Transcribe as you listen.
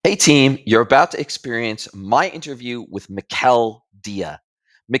Hey team, you're about to experience my interview with MIKAEL.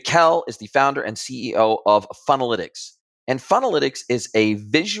 MIKAEL is the founder and CEO of FUNNELYTICS. And FUNNELYTICS is a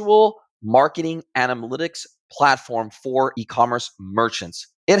visual marketing analytics platform for e-commerce merchants.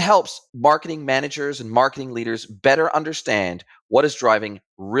 It helps marketing managers and marketing leaders better understand what is driving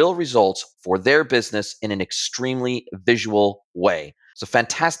real results for their business in an extremely visual way. It's a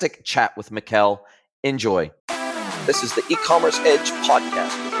fantastic chat with MIKAEL. Enjoy. This is the E-commerce Edge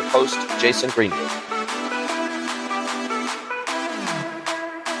podcast with your host, Jason Greenwood.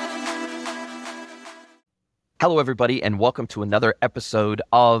 Hello, everybody, and welcome to another episode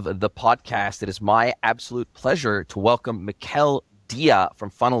of the podcast. It is my absolute pleasure to welcome MIKAEL from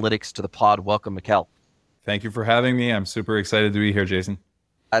FUNNELYTICS to the pod. Welcome, MIKAEL. Thank you for having me. I'm super excited to be here, Jason.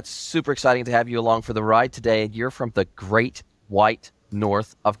 That's super exciting to have you along for the ride today. You're from the Great White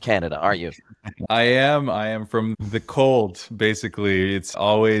North of Canada, aren't you? I am from the cold, basically. It's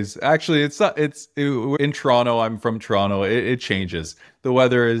always, actually, in Toronto. I'm from Toronto. It changes. The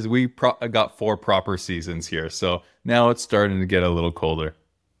weather is, got 4 proper seasons here. So now it's starting to get a little colder.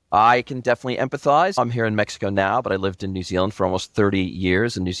 I can definitely empathize. I'm here in Mexico now, but I lived in New Zealand for almost 30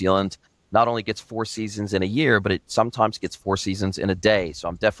 years. And New Zealand not only gets 4 seasons in a year, but it sometimes gets 4 seasons in a day. So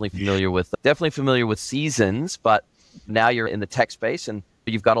I'm definitely familiar with seasons, but now you're in the tech space and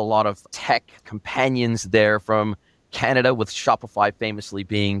you've got a lot of tech companions there from Canada, with Shopify famously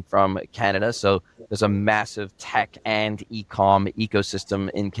being from Canada. So there's a massive tech and e-com ecosystem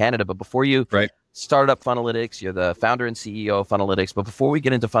in Canada. But before you started up FUNNELYTICS, you're the founder and CEO of FUNNELYTICS. But before we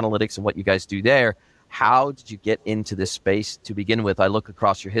get into FUNNELYTICS and what you guys do there, how did you get into this space to begin with? I look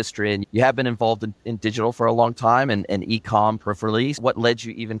across your history and you have been involved in digital for a long time and e-com peripherally. What led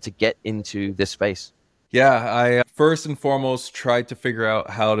you even to get into this space? Yeah, I first and foremost tried to figure out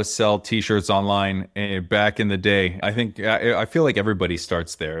how to sell t-shirts online back in the day. I feel like everybody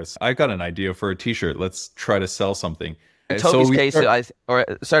starts there. I got an idea for a t-shirt. Let's try to sell something. In Toby's case, sorry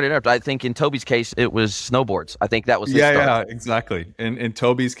to interrupt, I think in Toby's case, it was snowboards. I think that was his start. Yeah, exactly. In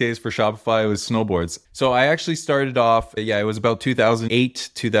Toby's case for Shopify, it was snowboards. So I actually started off, it was about 2008,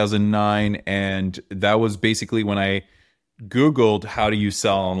 2009. And that was basically when I Googled how do you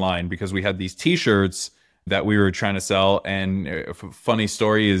sell online, because we had these t-shirts that we were trying to sell. And a funny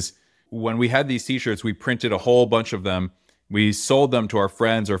story is, when we had these t-shirts, we printed a whole bunch of them. We sold them to our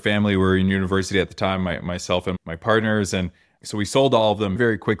friends or family. We were in university at the time, myself and my partners. And so we sold all of them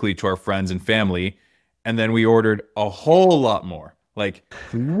very quickly to our friends and family. And then we ordered a whole lot more, like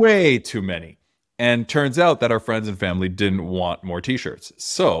way too many. And turns out that our friends and family didn't want more t-shirts.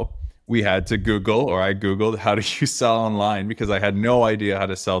 So we had to I Googled how do you sell online, because I had no idea how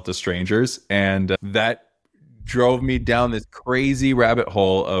to sell to strangers. And that drove me down this crazy rabbit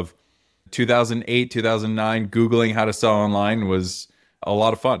hole of 2008, 2009. Googling how to sell online was a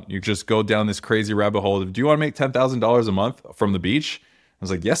lot of fun. You just go down this crazy rabbit hole of, do you want to make $10,000 a month from the beach? I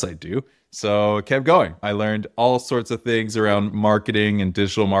was like, yes, I do. So I kept going. I learned all sorts of things around marketing and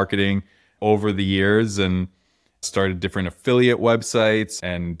digital marketing over the years, and started different affiliate websites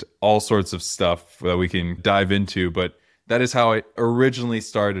and all sorts of stuff that we can dive into. But that is how I originally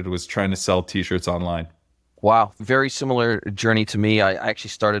started, was trying to sell t-shirts online. Wow. Very similar journey to me. I actually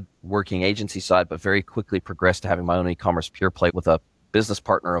started working agency side, but very quickly progressed to having my own e-commerce pure play with a business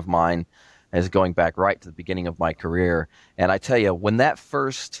partner of mine, as going back right to the beginning of my career. And I tell you, when that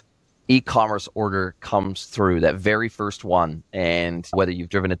first e-commerce order comes through, that very first one, and whether you've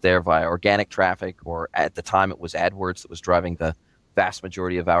driven it there via organic traffic or at the time it was AdWords that was driving the vast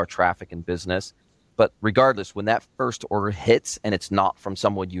majority of our traffic and business. But regardless, when that first order hits and it's not from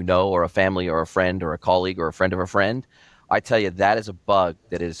someone you know, or a family or a friend or a colleague or a friend of a friend, I tell you, that is a bug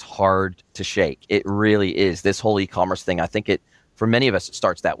that is hard to shake. It really is. This whole e-commerce thing, I think for many of us, it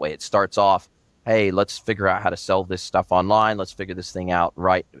starts that way. It starts off, hey, let's figure out how to sell this stuff online. Let's figure this thing out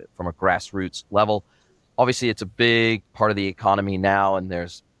right from a grassroots level. Obviously, it's a big part of the economy now, and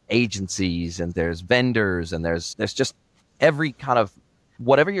there's agencies and there's vendors and there's just every kind of,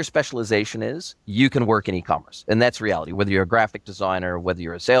 whatever your specialization is, you can work in e-commerce. And that's reality. Whether you're a graphic designer, whether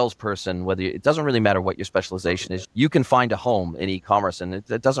you're a salesperson, it doesn't really matter what your specialization is. You can find a home in e-commerce, and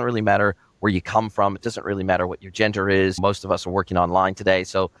it doesn't really matter where you come from. It doesn't really matter what your gender is. Most of us are working online today.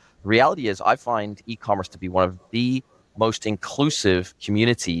 So the reality is, I find e-commerce to be one of the most inclusive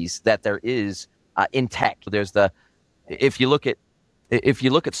communities that there is in tech. If you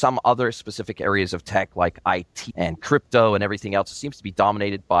look at some other specific areas of tech like IT and crypto and everything else, it seems to be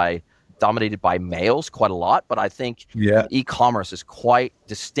dominated by males quite a lot. But I think e-commerce is quite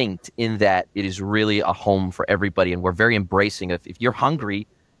distinct in that it is really a home for everybody. And we're very embracing of, if you're hungry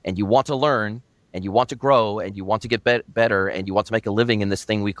and you want to learn, and you want to grow and you want to get better and you want to make a living in this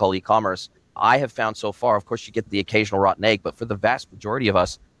thing we call e-commerce, I have found so far, of course, you get the occasional rotten egg, but for the vast majority of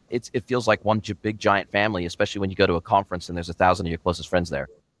us, it feels like one big giant family, especially when you go to a conference and there's 1,000 of your closest friends there.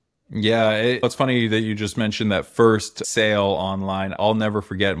 Yeah, it's funny that you just mentioned that first sale online. I'll never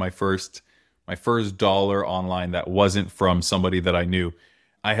forget my first dollar online that wasn't from somebody that I knew.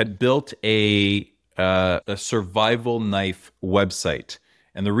 I had built a survival knife website,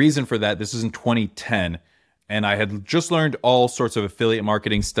 and the reason for that, this is in 2010, and I had just learned all sorts of affiliate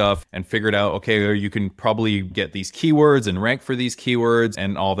marketing stuff and figured out, okay, you can probably get these keywords and rank for these keywords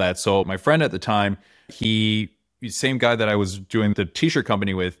and all that. So my friend at the time, same guy that I was doing the t-shirt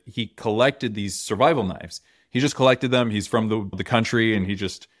company with, he collected these survival knives. He just collected them. He's from the country, and he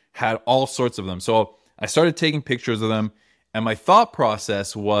just had all sorts of them. So I started taking pictures of them, and my thought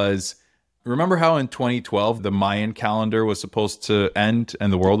process was, remember how in 2012 the Mayan calendar was supposed to end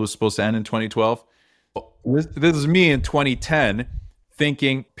and the world was supposed to end in 2012? This is me in 2010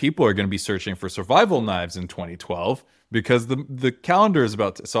 thinking people are going to be searching for survival knives in 2012 because the calendar is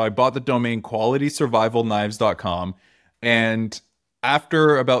about to. So I bought the domain qualitysurvivalknives.com, and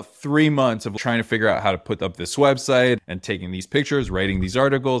after about 3 months of trying to figure out how to put up this website and taking these pictures, writing these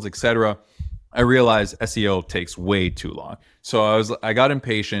articles, etc., I realized SEO takes way too long. So I got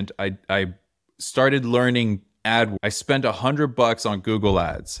impatient. I started learning I spent $100 on Google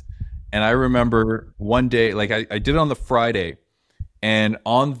Ads. And I remember one day, like I did it on the Friday, and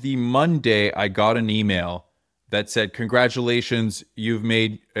on the Monday, I got an email that said, congratulations, you've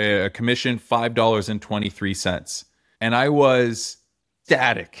made a commission $5.23. And I was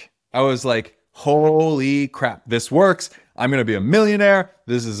ecstatic. I was like, holy crap, this works. I'm going to be a millionaire.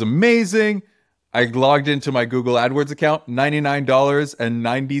 This is amazing. I logged into my Google AdWords account.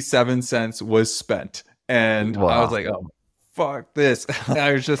 $99.97 was spent. And wow. I was like, oh, fuck this.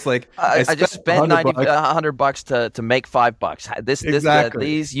 I was just like, I just spent $100 to make $5. Exactly.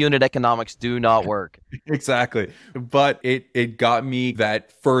 These unit economics do not work. Exactly. But it got me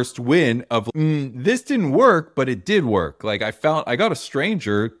that first win of this didn't work, but it did work. Like I got a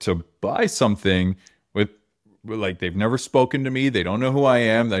stranger to buy something with, like, they've never spoken to me. They don't know who I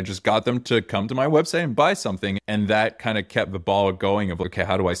am. I just got them to come to my website and buy something. And that kind of kept the ball going of, okay,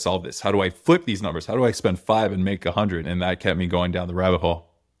 how do I solve this? How do I flip these numbers? How do I spend 5 and make 100? And that kept me going down the rabbit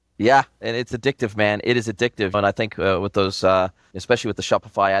hole. Yeah, and it's addictive, man. It is addictive. And I think with those, especially with the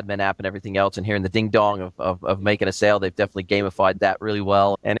Shopify admin app and everything else, and hearing the ding dong of making a sale, they've definitely gamified that really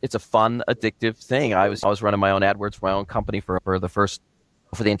well. And it's a fun, addictive thing. I was running my own AdWords for my own company for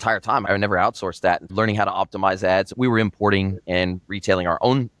the entire time. I never outsourced that. Learning how to optimize ads. We were importing and retailing our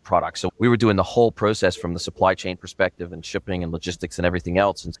own products. So we were doing the whole process from the supply chain perspective and shipping and logistics and everything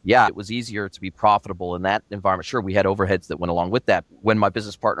else. And yeah, it was easier to be profitable in that environment. Sure, we had overheads that went along with that. When my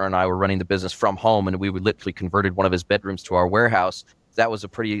business partner and I were running the business from home, and we would literally converted one of his bedrooms to our warehouse, that was a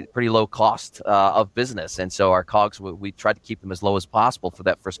pretty low cost of business. And so our COGS, we tried to keep them as low as possible for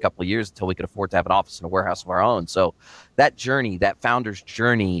that first couple of years until we could afford to have an office and a warehouse of our own. So that journey, that founder's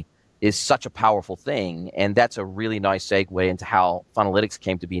journey, is such a powerful thing. And that's a really nice segue into how Funnalytics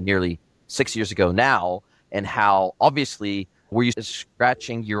came to be nearly 6 years ago now, and how obviously were you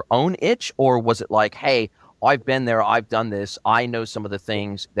scratching your own itch, or was it like, hey, I've been there, I've done this, I know some of the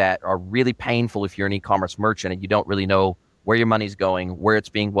things that are really painful if you're an e-commerce merchant and you don't really know where your money's going, where it's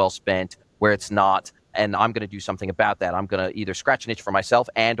being well spent, where it's not, and I'm going to do something about that. I'm going to either scratch an itch for myself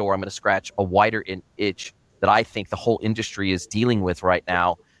or I'm going to scratch a wider itch that I think the whole industry is dealing with right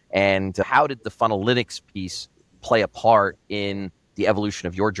now. And how did the Funnalytics piece play a part in the evolution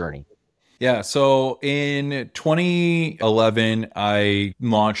of your journey? Yeah, so in 2011, I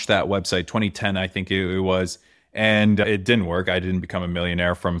launched that website, 2010, I think it was, and it didn't work. I didn't become a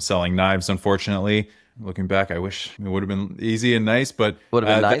millionaire from selling knives, unfortunately. Looking back, I wish it would have been easy and nice, but would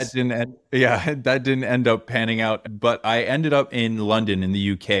have been nice. That didn't end up panning out. But I ended up in London in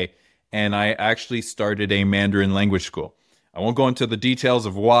the UK, and I actually started a Mandarin language school. I won't go into the details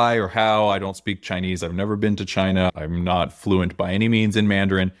of why or how. I don't speak Chinese. I've never been to China. I'm not fluent by any means in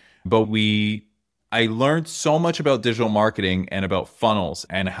Mandarin, but I learned so much about digital marketing and about funnels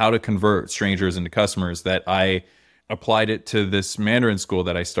and how to convert strangers into customers that I applied it to this Mandarin school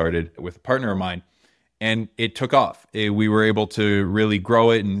that I started with a partner of mine. And it took off. We were able to really grow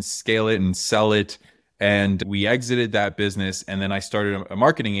it and scale it and sell it. And we exited that business. And then I started a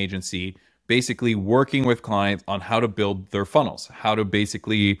marketing agency, basically working with clients on how to build their funnels, how to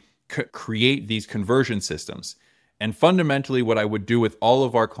basically create these conversion systems. And fundamentally, what I would do with all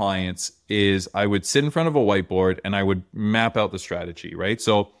of our clients is I would sit in front of a whiteboard and I would map out the strategy, right?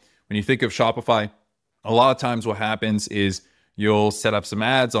 So when you think of Shopify, a lot of times what happens is You'll set up some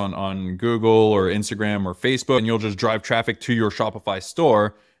ads on Google or Instagram or Facebook, and you'll just drive traffic to your Shopify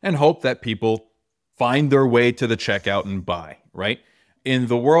store and hope that people find their way to the checkout and buy, right? In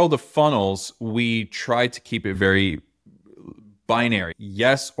the world of funnels, we try to keep it very binary,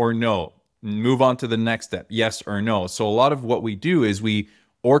 yes or no. Move on to the next step, yes or no. So a lot of what we do is we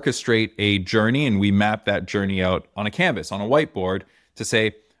orchestrate a journey and we map that journey out on a canvas, on a whiteboard to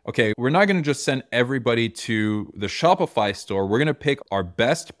say, okay, we're not going to just send everybody to the Shopify store. We're going to pick our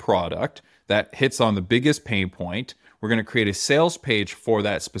best product that hits on the biggest pain point. We're going to create a sales page for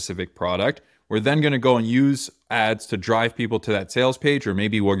that specific product. We're then going to go and use ads to drive people to that sales page, or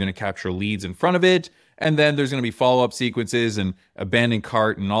maybe we're going to capture leads in front of it. And then there's going to be follow-up sequences and abandoned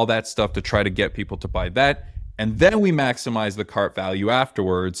cart and all that stuff to try to get people to buy that. And then we maximize the cart value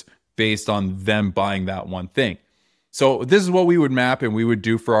afterwards based on them buying that one thing. So this is what we would map and we would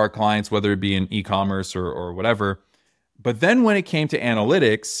do for our clients, whether it be in e-commerce or whatever. But then when it came to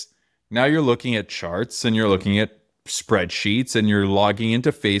analytics, now you're looking at charts and you're looking at spreadsheets and you're logging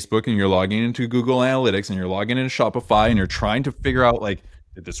into Facebook and you're logging into Google Analytics and you're logging into Shopify and you're trying to figure out, like,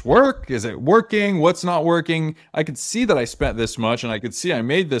 did this work? Is it working? What's not working? I could see that I spent this much and I could see I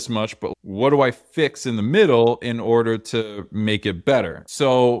made this much, but what do I fix in the middle in order to make it better?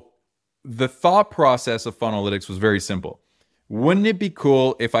 So the thought process of Funnelytics was very simple. Wouldn't it be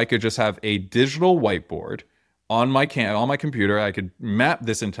cool if I could just have a digital whiteboard on my computer? I could map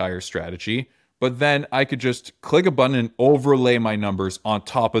this entire strategy, but then I could just click a button and overlay my numbers on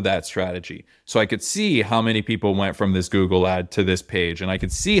top of that strategy. So I could see how many people went from this Google ad to this page, and I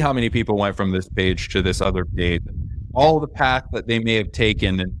could see how many people went from this page to this other page, all the path that they may have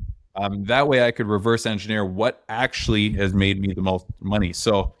taken. And that way I could reverse engineer what actually has made me the most money.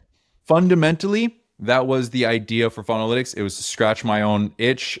 So fundamentally, that was the idea for Funnelytics. It was to scratch my own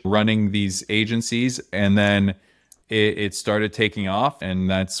itch running these agencies, and then it started taking off, and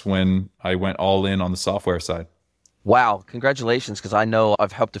that's when I went all in on the software side. Wow, congratulations, because I know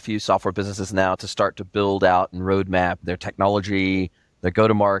I've helped a few software businesses now to start to build out and roadmap their technology, their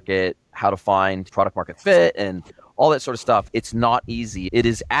go-to-market, how to find product market fit, and all that sort of stuff. It's not easy. It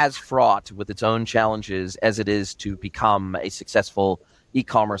is as fraught with its own challenges as it is to become a successful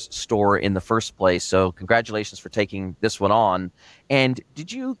e-commerce store in the first place. So congratulations for taking this one on. And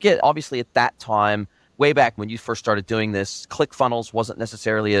did you get, obviously at that time, way back when you first started doing this, ClickFunnels wasn't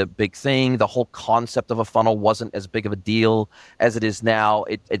necessarily a big thing. The whole concept of a funnel wasn't as big of a deal as it is now.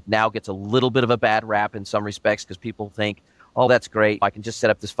 It now gets a little bit of a bad rap in some respects because people think, oh, that's great. I can just set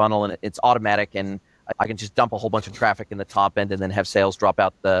up this funnel and it's automatic and I can just dump a whole bunch of traffic in the top end and then have sales drop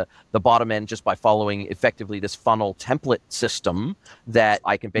out the bottom end just by following effectively this funnel template system that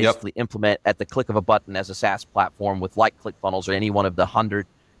I can basically implement at the click of a button as a SaaS platform with like ClickFunnels or any one of the 100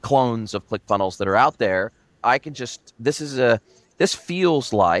 clones of ClickFunnels that are out there. I can just, this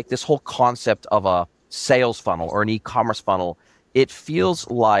feels like this whole concept of a sales funnel or an e-commerce funnel. It feels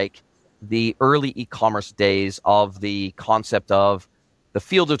like the early e-commerce days of the concept of the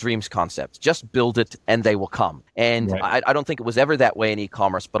field of dreams concept. Just build it and they will come. And right. I don't think it was ever that way in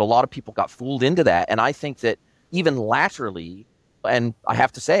e-commerce, but a lot of people got fooled into that. And I think that even laterally, and I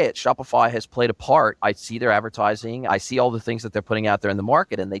have to say it, Shopify has played a part. I see their advertising. I see all the things that they're putting out there in the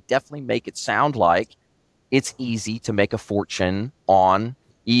market, and they definitely make it sound like it's easy to make a fortune on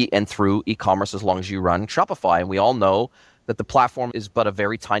and through e-commerce as long as you run Shopify. And we all know that the platform is but a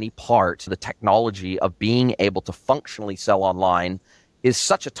very tiny part. The technology of being able to functionally sell online is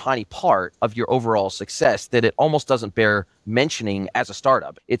such a tiny part of your overall success that it almost doesn't bear mentioning as a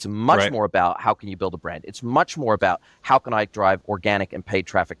startup. It's much more about how can you build a brand. It's much more about how can I drive organic and paid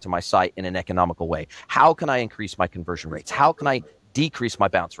traffic to my site in an economical way? How can I increase my conversion rates? How can I decrease my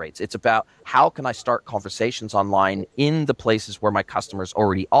bounce rates? It's about how can I start conversations online in the places where my customers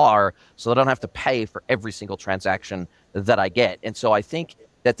already are so that I don't have to pay for every single transaction that I get. And so I think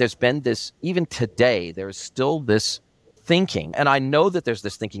that there's been this, even today, there's still this thinking. And I know that there's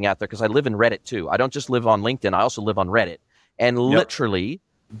this thinking out there because I live in Reddit too. I don't just live on LinkedIn. I also live on Reddit. And literally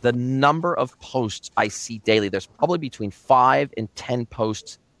the number of posts I see daily, there's probably between 5 and 10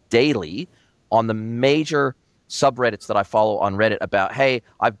 posts daily on the major subreddits that I follow on Reddit about, hey,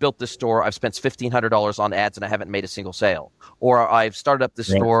 I've built this store. I've spent $1,500 on ads and I haven't made a single sale. Or I've started up this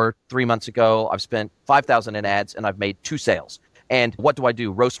store 3 months ago. I've spent $5,000 in ads and I've made 2 sales. And what do I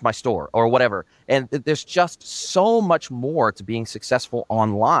do? Roast my store or whatever. And there's just so much more to being successful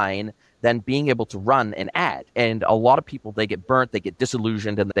online than being able to run an ad. And a lot of people, they get burnt, they get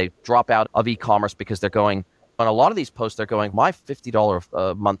disillusioned, and they drop out of e-commerce because they're going, On a lot of these posts, they're going, my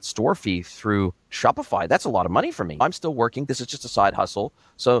 $50 a month store fee through Shopify, that's a lot of money for me. I'm still working. This is just a side hustle.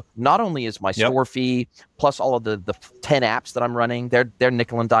 So not only is my store fee plus all of the 10 apps that I'm running, they're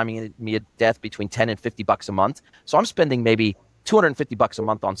nickel and diming me to death between 10 and $50 a month. So I'm spending maybe $250 a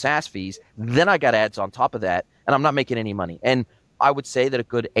month on SaaS fees. Then I got ads on top of that, and I'm not making any money. And I would say that a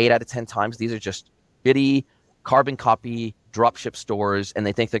good 8 out of 10 times, these are just bitty carbon copy dropship stores, and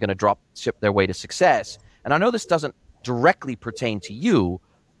they think they're going to drop ship their way to success. And I know this doesn't directly pertain to you,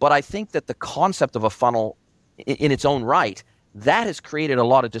 but I think that the concept of a funnel in its own right, that has created a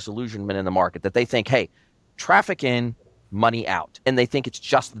lot of disillusionment in the market, that they think, hey, traffic in, money out. And they think it's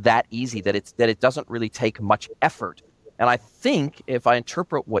just that easy, that it doesn't really take much effort. And I think if I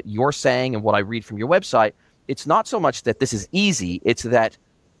interpret what you're saying and what I read from your website, it's not so much that this is easy, it's that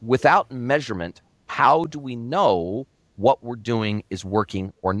without measurement, how do we know what we're doing is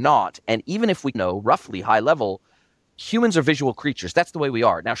working or not? And even if we know roughly high level, humans are visual creatures. That's the way we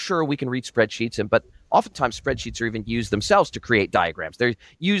are. Now, sure, we can read spreadsheets, but oftentimes spreadsheets are even used themselves to create diagrams. They're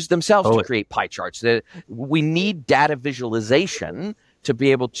used themselves to create pie charts. We need data visualization to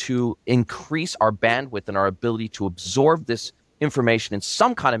be able to increase our bandwidth and our ability to absorb this information in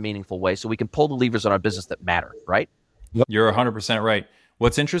some kind of meaningful way so we can pull the levers on our business that matter, right? You're 100% right.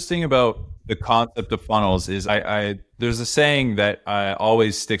 What's interesting about the concept of funnels is there's a saying that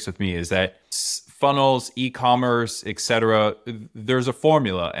always sticks with me, is that funnels, e-commerce, etc., there's a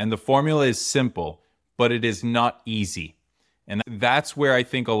formula, and the formula is simple, but it is not easy. And that's where I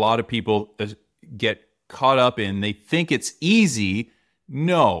think a lot of people get caught up in. They think it's easy.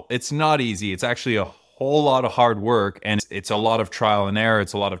 No, it's not easy. It's actually a whole lot of hard work, and it's a lot of trial and error.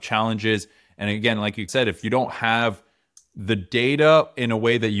 It's a lot of challenges. And again, like you said, if you don't have the data in a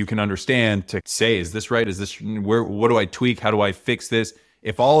way that you can understand to say, is this right? Is this where? What do I tweak? How do I fix this?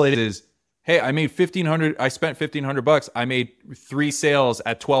 If all it is, hey, I made $1,500. I spent $1,500. I made 3 sales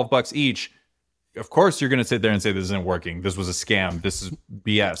at $12 each. Of course, you're going to sit there and say this isn't working. This was a scam. This is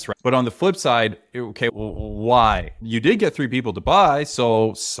BS, right? But on the flip side, okay, well, why? You did get 3 people to buy,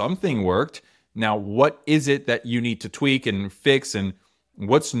 so something worked. Now, what is it that you need to tweak and fix, and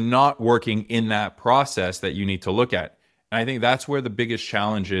what's not working in that process that you need to look at? And I think that's where the biggest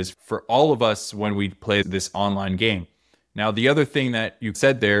challenge is for all of us when we play this online game. Now, the other thing that you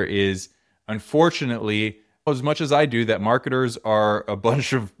said there is, unfortunately, as much as I do, that marketers are a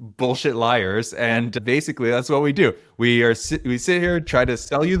bunch of bullshit liars, and basically that's what we do. We sit here, try to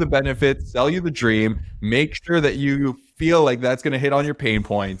sell you the benefits, sell you the dream, make sure that you feel like that's going to hit on your pain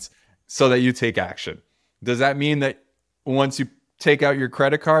points so that you take action. Does that mean that once you take out your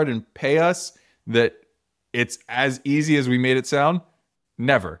credit card and pay us, that it's as easy as we made it sound?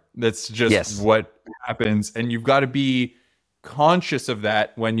 Never. That's just what happens. And you've got to be conscious of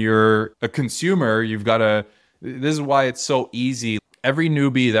that when you're a consumer. This is why it's so easy. Every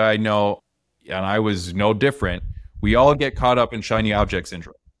newbie that I know, and I was no different, we all get caught up in shiny object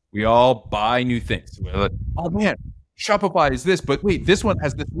syndrome. We all buy new things. We're like, oh man, Shopify is this, but wait, this one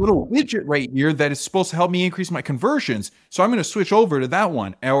has this little widget right here that is supposed to help me increase my conversions. So I'm going to switch over to that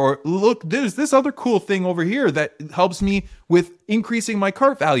one. Or look, there's this other cool thing over here that helps me with increasing my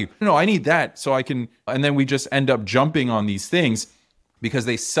cart value. No, I need that so I can. And then we just end up jumping on these things because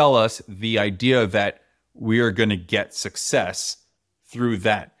they sell us the idea that we are going to get success through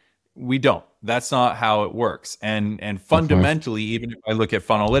that. We don't. That's not how it works. And fundamentally, even if I look at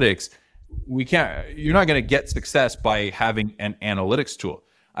Funnelytics, you're not going to get success by having an analytics tool.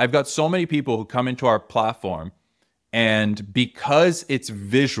 I've got so many people who come into our platform, and because it's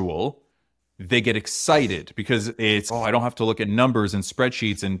visual, they get excited because I don't have to look at numbers and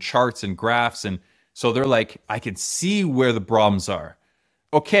spreadsheets and charts and graphs. And so they're like, I can see where the problems are.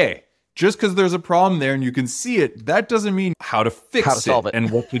 Okay. Just because there's a problem there and you can see it, that doesn't mean how to fix how to solve it and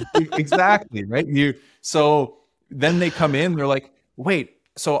what to do. Exactly. Right. So then they come in, they're like, wait,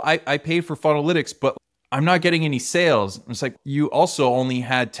 so I paid for Funnelytics, but I'm not getting any sales. It's like, you also only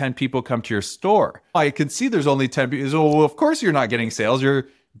had 10 people come to your store. I can see there's only 10 people. So, well, of course you're not getting sales.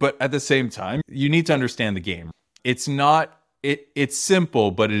 But at the same time, you need to understand the game. It's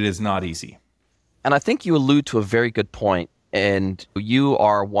simple, but it is not easy. And I think you allude to a very good point. And you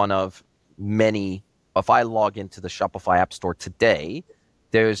are one of many. If I log into the Shopify App Store today,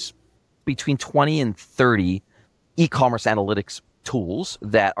 there's between 20 and 30 e-commerce analytics tools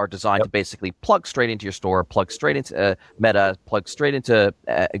that are designed to basically plug straight into your store, plug straight into Meta, plug straight into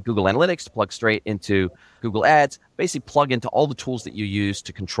Google Analytics, plug straight into Google Ads, basically plug into all the tools that you use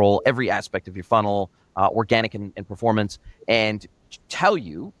to control every aspect of your funnel, organic and performance, and tell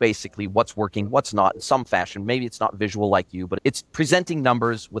you basically what's working, what's not in some fashion. Maybe it's not visual like you, but it's presenting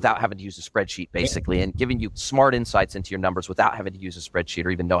numbers without having to use a spreadsheet basically, and giving you smart insights into your numbers without having to use a spreadsheet or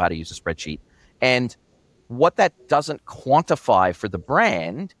even know how to use a spreadsheet. And what that doesn't quantify for the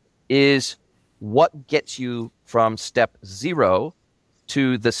brand is what gets you from step 0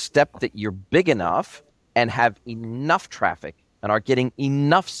 to the step that you're big enough and have enough traffic and are getting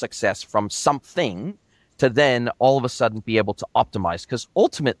enough success from something to then all of a sudden be able to optimize. Because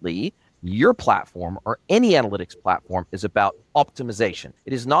ultimately, your platform or any analytics platform is about optimization.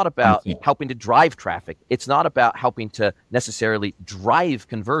 It is not about helping to drive traffic. It's not about helping to necessarily drive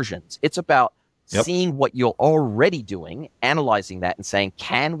conversions. It's about seeing what you're already doing, analyzing that and saying,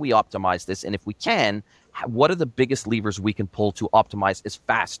 can we optimize this? And if we can, what are the biggest levers we can pull to optimize as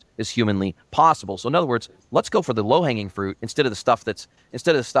fast as humanly possible? So in other words, let's go for the low-hanging fruit instead of the stuff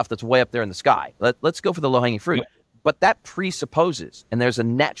that's way up there in the sky. Let's go for the low-hanging fruit. But that presupposes, and there's a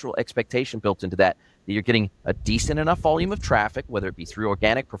natural expectation built into that you're getting a decent enough volume of traffic, whether it be through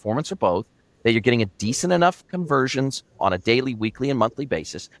organic, performance, or both, that you're getting a decent enough conversions on a daily, weekly, and monthly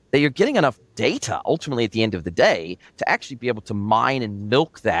basis, that you're getting enough data ultimately at the end of the day to actually be able to mine and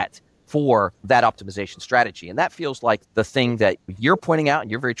milk that for that optimization strategy. And that feels like the thing that you're pointing out and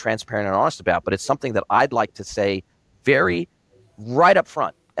you're very transparent and honest about, but it's something that I'd like to say very right up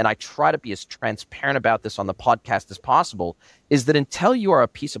front, and I try to be as transparent about this on the podcast as possible, is that until you are a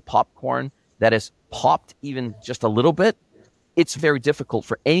piece of popcorn that is popped even just a little bit, it's very difficult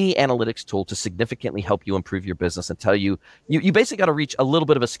for any analytics tool to significantly help you improve your business until you basically got to reach a little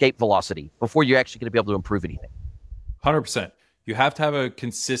bit of escape velocity before you're actually going to be able to improve anything. 100%. You have to have a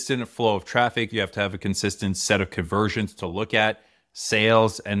consistent flow of traffic. You have to have a consistent set of conversions to look at,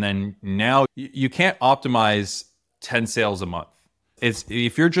 sales, and then now you can't optimize 10 sales a month.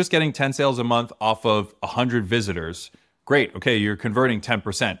 If you're just getting 10 sales a month off of 100 visitors, great. Okay, you're converting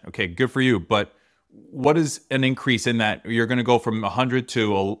 10%. Okay, good for you. But what is an increase in that? You're going to go from 100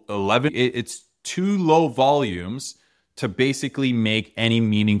 to 11. It's too low volumes to basically make any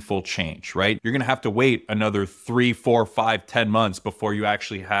meaningful change, right? You're going to have to wait another 3, 4, 5, 10 months before you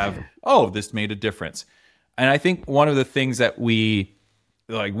actually have, this made a difference. And I think one of the things that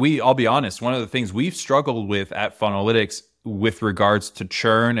I'll be honest, one of the things we've struggled with at Funnalytics with regards to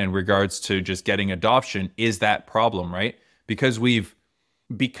churn and regards to just getting adoption is that problem, right? Because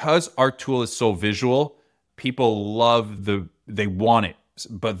our tool is so visual, people they want it.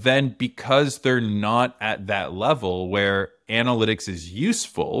 But then because they're not at that level where analytics is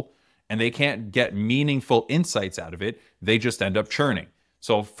useful and they can't get meaningful insights out of it, they just end up churning.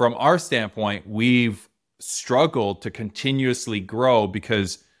 So from our standpoint, we've struggled to continuously grow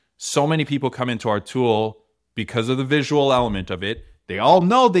because so many people come into our tool because of the visual element of it. They all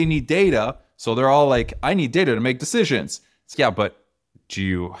know they need data. So they're all like, I need data to make decisions. Yeah, but do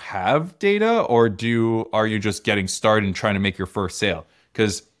you have data or are you just getting started and trying to make your first sale?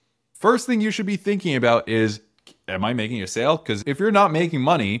 Because first thing you should be thinking about is, am I making a sale? Because if you're not making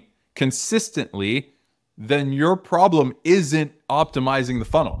money consistently, then your problem isn't optimizing the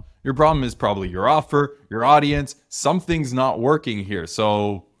funnel. Your problem is probably your offer, your audience. Something's not working here.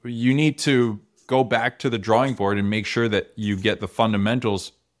 So you need to go back to the drawing board and make sure that you get the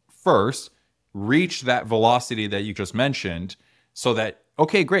fundamentals first, reach that velocity that you just mentioned, so that,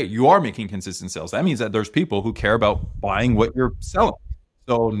 okay, great, you are making consistent sales. That means that there's people who care about buying what you're selling.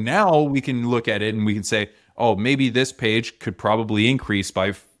 So now we can look at it and we can say, oh, maybe this page could probably increase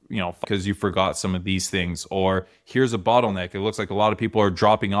by, because you forgot some of these things, or here's a bottleneck. It looks like a lot of people are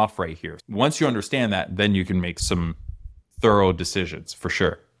dropping off right here. Once you understand that, then you can make some thorough decisions for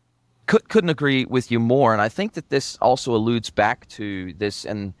sure. Couldn't agree with you more. And I think that this also alludes back to this.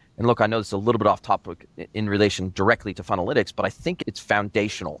 And look, I know this is a little bit off topic in relation directly to Funnalytics, but I think it's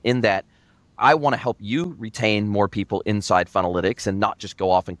foundational in that I want to help you retain more people inside Funnalytics and not just go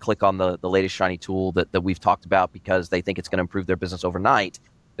off and click on the latest shiny tool that we've talked about because they think it's going to improve their business overnight.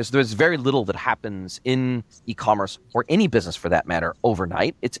 There's very little that happens in e-commerce or any business for that matter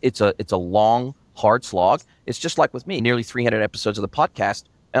overnight. It's a long, hard slog. It's just like with me, nearly 300 episodes of the podcast,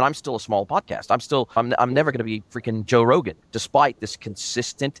 and I'm still a small podcast. I'm never going to be freaking Joe Rogan, despite this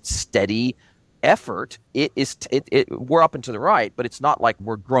consistent, steady effort. We're up and to the right, but it's not like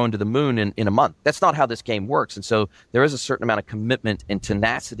we're growing to the moon in a month. That's not how this game works. And so there is a certain amount of commitment and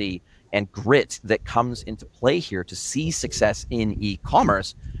tenacity and grit that comes into play here to see success in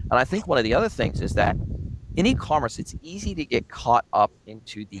e-commerce. And I think one of the other things is that in e-commerce, it's easy to get caught up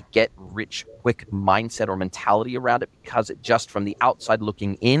into the get rich quick mindset or mentality around it, because it just from the outside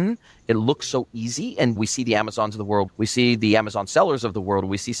looking in, it looks so easy. And we see the Amazons of the world, we see the Amazon sellers of the world,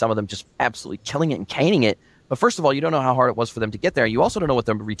 and we see some of them just absolutely killing it and caning it. But first of all, you don't know how hard it was for them to get there. You also don't know what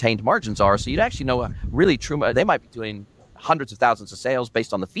their retained margins are. So you'd actually know really true, they might be doing hundreds of thousands of sales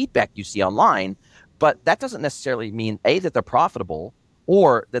based on the feedback you see online. But that doesn't necessarily mean, A, that they're profitable,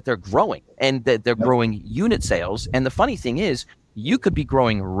 or that they're growing and that they're growing unit sales. And the funny thing is, you could be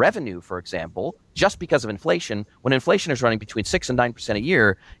growing revenue, for example, just because of inflation. When inflation is running between 6 and 9% a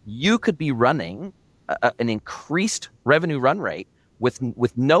year, you could be running an increased revenue run rate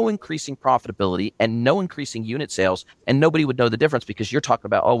with no increasing profitability and no increasing unit sales, and nobody would know the difference, because you're talking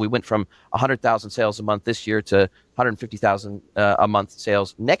about, oh, we went from 100,000 sales a month this year to 150,000 a month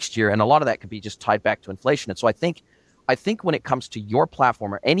sales next year, and a lot of that could be just tied back to inflation. And so I think when it comes to your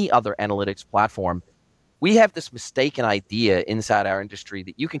platform or any other analytics platform, we have this mistaken idea inside our industry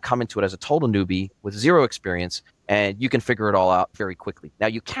that you can come into it as a total newbie with zero experience and you can figure it all out very quickly. Now,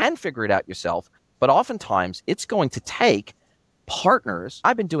 you can figure it out yourself, but oftentimes it's going to take partners.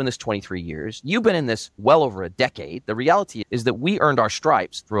 I've been doing this 23 years. You've been in this well over a decade. The reality is that we earned our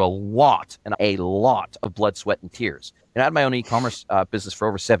stripes through a lot of blood, sweat, and tears. And I had my own e-commerce business for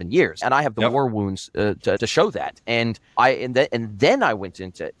over 7 years, and I have the war wounds to show that. And then I went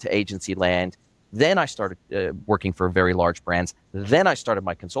into agency land. Then I started working for very large brands. Then I started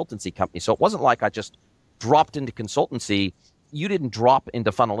my consultancy company. So it wasn't like I just dropped into consultancy. You didn't drop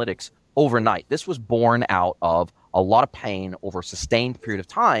into Funnelytics overnight. This was born out of a lot of pain over a sustained period of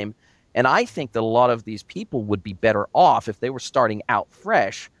time. And I think that a lot of these people would be better off if they were starting out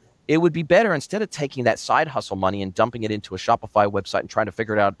fresh. It would be better, instead of taking that side hustle money and dumping it into a Shopify website and trying to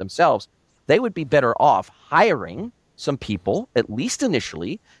figure it out themselves, they would be better off hiring some people, at least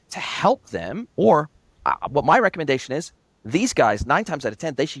initially, to help them. Or what my recommendation is, these guys, 9 times out of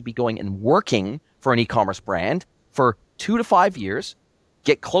 10, they should be going and working for an e-commerce brand for 2 to 5 years,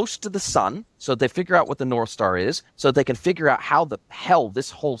 get close to the sun so they figure out what the North Star is, so they can figure out how the hell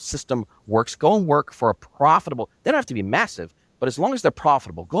this whole system works. Go and work for a profitable, they don't have to be massive, but as long as they're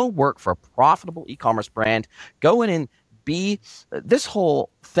profitable, go and work for a profitable e-commerce brand. Go in and be this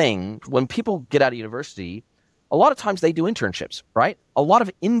whole thing. When people get out of university, a lot of times they do internships, right? A lot of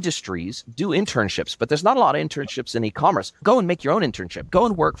industries do internships, but there's not a lot of internships in e-commerce. Go and make your own internship. Go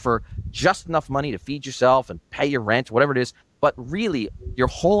and work for just enough money to feed yourself and pay your rent, whatever it is. But really, your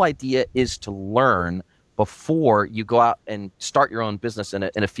whole idea is to learn before you go out and start your own business in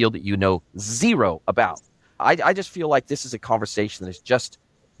a field that you know zero about. I just feel like this is a conversation that is just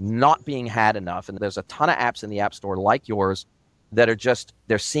not being had enough. And there's a ton of apps in the App Store like yours that are just,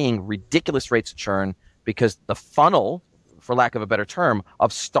 they're seeing ridiculous rates of churn because the funnel, for lack of a better term,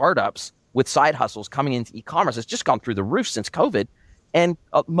 of startups with side hustles coming into e-commerce has just gone through the roof since COVID. And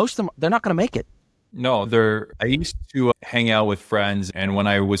most of them, they're not going to make it. No, I used to hang out with friends. And when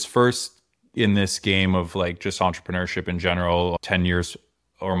I was first in this game of like just entrepreneurship in general, 10 years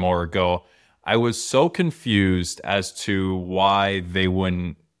or more ago, I was so confused as to why they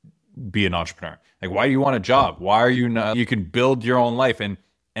wouldn't be an entrepreneur. Like, why do you want a job? Why are you not? You can build your own life.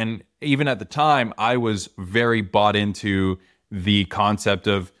 And even at the time, I was very bought into the concept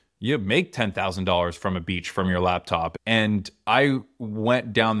of you make $10,000 from a beach from your laptop. And I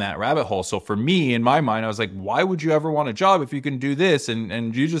went down that rabbit hole. So for me, in my mind, I was like, why would you ever want a job if you can do this?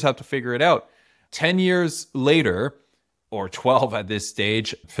 And you just have to figure it out. 10 years later, or 12 at this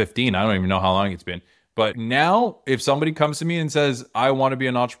stage, 15, I don't even know how long it's been. But now if somebody comes to me and says, I want to be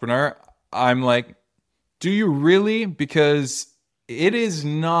an entrepreneur, I'm like, do you really? Because it is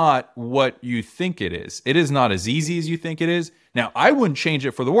not what you think it is. It is not as easy as you think it is. Now, I wouldn't change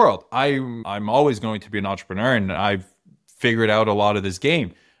it for the world. I'm always going to be an entrepreneur, and I've figured out a lot of this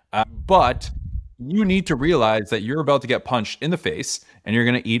game. But you need to realize that you're about to get punched in the face, and you're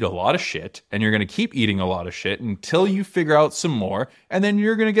going to eat a lot of shit, and you're going to keep eating a lot of shit until you figure out some more, and then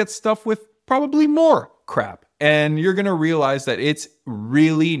you're going to get stuff with probably more crap. And you're going to realize that it's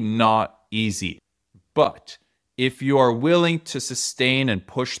really not easy. But if you are willing to sustain and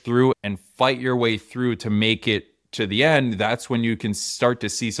push through and fight your way through to make it to the end, that's when you can start to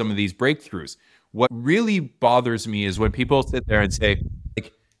see some of these breakthroughs. What really bothers me is when people sit there and say,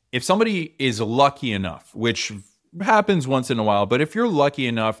 like, if somebody is lucky enough, which happens once in a while, but if you're lucky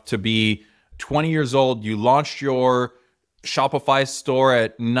enough to be 20 years old, you launched your Shopify store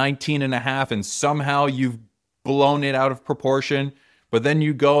at 19 and a half, and somehow you've blown it out of proportion, but then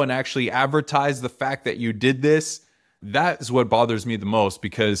you go and actually advertise the fact that you did this, that is what bothers me the most,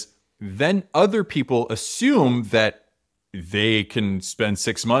 because then other people assume that they can spend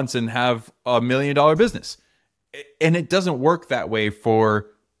 6 months and have $1 million business. And it doesn't work that way for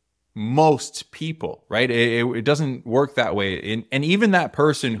most people, right? It doesn't work that way. And even that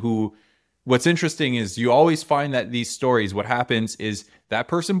person who, what's interesting is you always find that these stories, what happens is that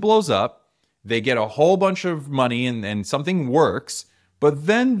person blows up, they get a whole bunch of money and something works, but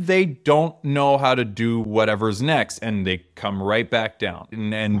then they don't know how to do whatever's next and they come right back down.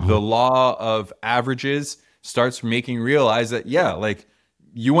 And the law of averages starts making realize that, yeah, like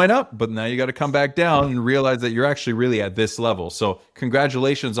you went up, but now you got to come back down and realize that you're actually really at this level. So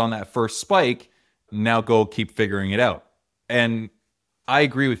congratulations on that first spike. Now go keep figuring it out. And I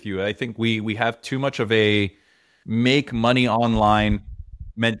agree with you. I think we have too much of a make money online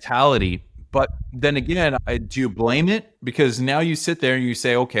mentality. But then again, do you blame it? Because now you sit there and you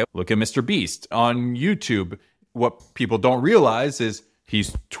say, okay, look at Mr. Beast on YouTube. What people don't realize is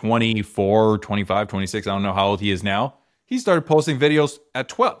he's 24, 25, 26. I don't know how old he is now. He started posting videos at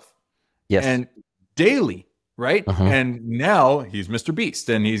 12. Yes. And daily, right? And now he's Mr. Beast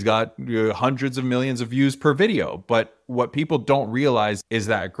and he's got hundreds of millions of views per video. But what people don't realize is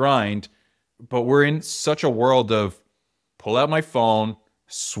that grind. But we're in such a world of pull out my phone,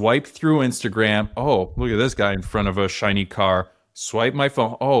 swipe through Instagram. Oh, look at this guy in front of a shiny car. Swipe my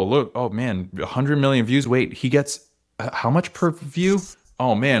phone. Oh, look. Oh, man, 100 million views. Wait, he gets how much per view?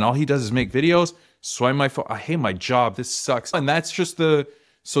 Oh, man, all he does is make videos. Swipe my phone. I hate my job. This sucks. And that's just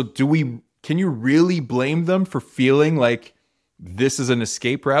so can you really blame them for feeling like this is an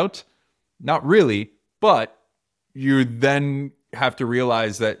escape route? Not really, but you then have to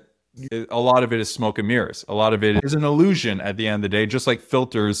realize that a lot of it is smoke and mirrors. A lot of it is an illusion at the end of the day, just like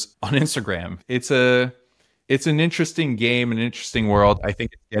filters on Instagram. It's an interesting game, an interesting world. I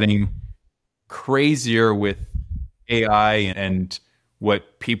think it's getting crazier with AI and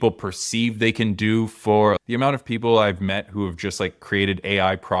what people perceive they can do. For the amount of people I've met who have just like created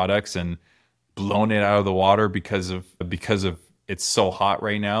AI products and blown it out of the water because of it's so hot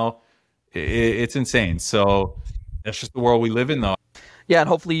right now. It's insane. So that's just the world we live in, though. Yeah, and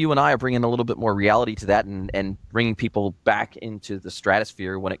hopefully you and I are bringing a little bit more reality to that and bringing people back into the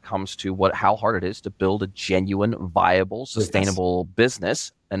stratosphere when it comes to how hard it is to build a genuine, viable, sustainable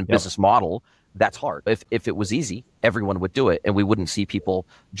business and business model. That's hard. If it was easy, everyone would do it, and we wouldn't see people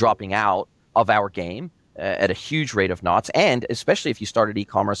dropping out of our game at a huge rate of knots. And especially if you started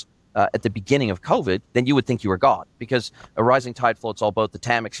e-commerce at the beginning of COVID, then you would think you were God, because a rising tide floats all boats. The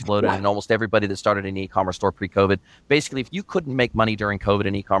TAM exploded, and almost everybody that started an e-commerce store pre-COVID, basically, if you couldn't make money during COVID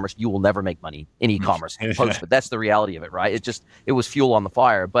in e-commerce, you will never make money in e-commerce post. But that's the reality of it, right? It was fuel on the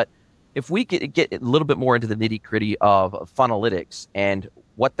fire. But if we get a little bit more into the nitty-gritty of Funnalytics and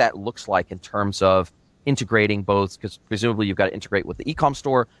what that looks like in terms of integrating both, because presumably you've got to integrate with the e-com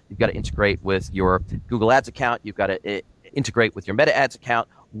store, you've got to integrate with your Google Ads account, you've got to integrate with your Meta Ads account.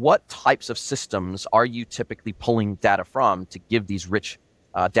 What types of systems are you typically pulling data from to give these rich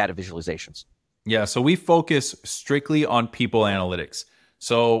data visualizations? Yeah, so we focus strictly on people analytics.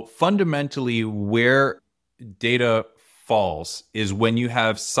 So fundamentally, where data falls is when you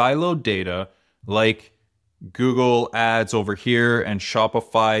have siloed data like Google Ads over here and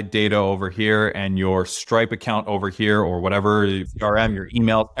Shopify data over here and your Stripe account over here, or whatever, CRM, your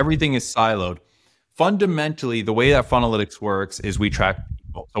email, everything is siloed. Fundamentally, the way that Funnalytics works is we track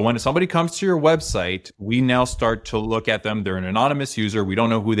people. So when somebody comes to your website, we now start to look at them. They're an anonymous user. We don't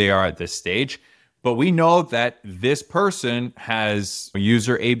know who they are at this stage, but we know that this person has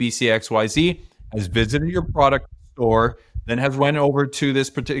user ABCXYZ, has visited your product store, then has went over to this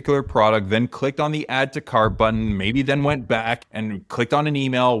particular product, then clicked on the add to cart button, maybe then went back and clicked on an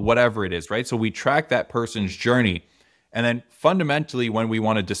email, whatever it is, right? So we track that person's journey. And then fundamentally, when we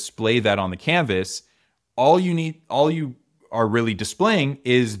want to display that on the canvas, all you are really displaying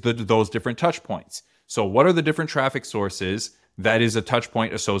is those different touch points. So what are the different traffic sources that is a touch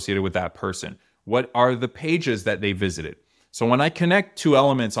point associated with that person? What are the pages that they visited? So when I connect two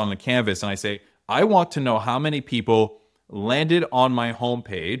elements on the canvas and I say, I want to know how many people landed on my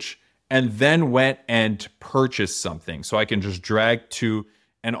homepage and then went and purchased something. So I can just drag to,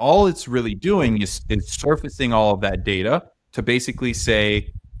 and all it's really doing is surfacing all of that data to basically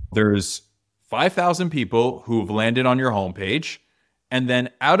say there's 5,000 people who have landed on your homepage. And then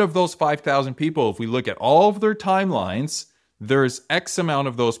out of those 5,000 people, if we look at all of their timelines, there's X amount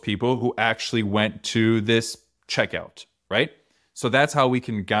of those people who actually went to this checkout, right? So that's how we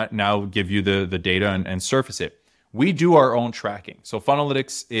can now give you the data and surface it. We do our own tracking. So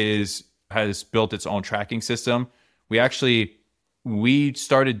Funnalytics has built its own tracking system. We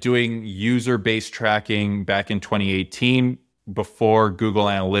started doing user-based tracking back in 2018 before Google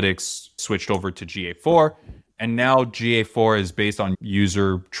Analytics switched over to GA4. And now GA4 is based on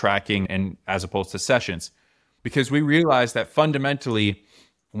user tracking and as opposed to sessions. Because we realized that fundamentally,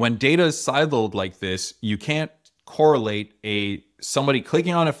 when data is siloed like this, you can't correlate somebody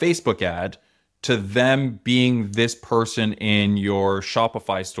clicking on a Facebook ad to them being this person in your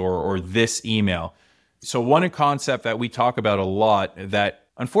Shopify store or this email. So one concept that we talk about a lot that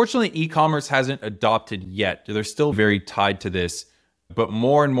unfortunately e-commerce hasn't adopted yet, they're still very tied to this, but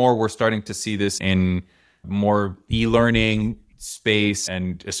more and more we're starting to see this in more e-learning space,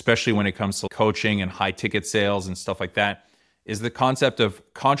 and especially when it comes to coaching and high ticket sales and stuff like that, is the concept of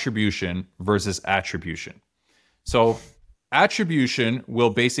contribution versus attribution. So attribution will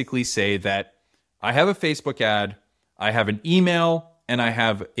basically say that I have a Facebook ad, I have an email, and I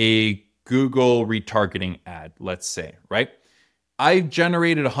have a Google retargeting ad, let's say, right? I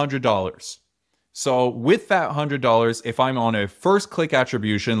generated $100. So with that $100, if I'm on a first click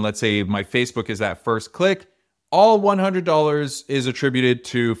attribution, let's say my Facebook is that first click, all $100 is attributed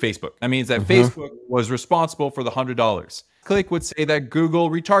to Facebook. That means that Facebook was responsible for the $100. Click would say that Google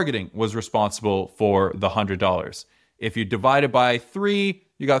retargeting was responsible for the $100. If you divide it by 3,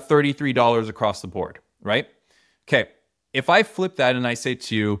 you got $33 across the board, right? Okay, if I flip that and I say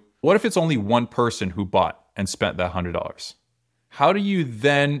to you, what if it's only one person who bought and spent that $100? How do you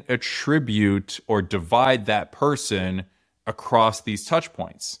then attribute or divide that person across these touch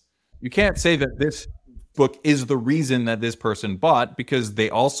points? You can't say that this book is the reason that this person bought, because they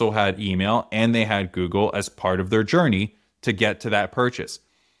also had email and they had Google as part of their journey to get to that purchase.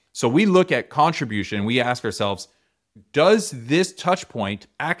 So we look at contribution, we ask ourselves, does this touch point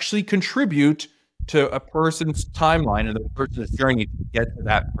actually contribute to a person's timeline and the person's journey to get to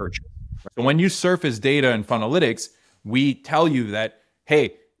that purchase? So when you surface data in Funnalytics, we tell you that,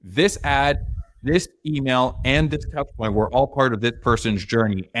 hey, this ad, this email, and this touch point were all part of this person's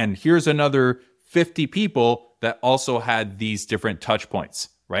journey. And here's another 50 people that also had these different touch points,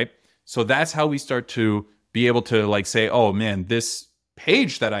 right? So that's how we start to be able to say, oh man, this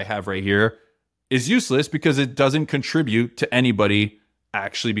page that I have right here is useless because it doesn't contribute to anybody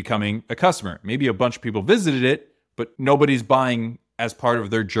actually becoming a customer. Maybe a bunch of people visited it, but nobody's buying as part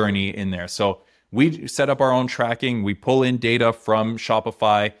of their journey in there. So we set up our own tracking. We pull in data from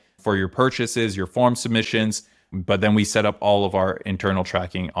Shopify for your purchases, your form submissions, but then we set up all of our internal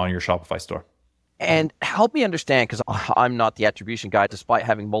tracking on your Shopify store. And help me understand, because I'm not the attribution guy, despite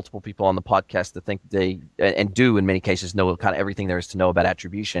having multiple people on the podcast that think they, and do in many cases, know kind of everything there is to know about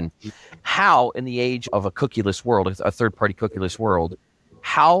attribution. How, in the age of a cookieless world, a third-party cookieless world,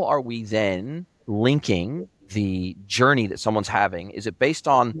 how are we then linking the journey that someone's having? Is it based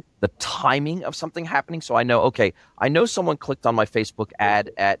on the timing of something happening? So I know, okay, I know someone clicked on my Facebook ad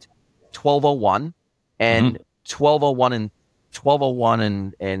at 12:01 and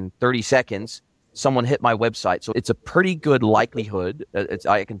 12:01 and 30 seconds, someone hit my website. So it's a pretty good likelihood.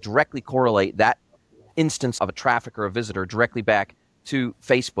 I can directly correlate that instance of a traffic or a visitor directly back to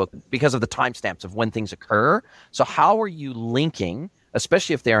Facebook because of the timestamps of when things occur. So how are you linking,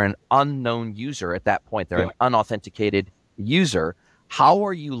 especially if they're an unknown user at that point, they're an unauthenticated user, how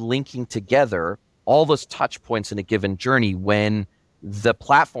are you linking together all those touch points in a given journey when the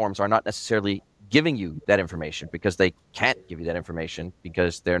platforms are not necessarily giving you that information because they can't give you that information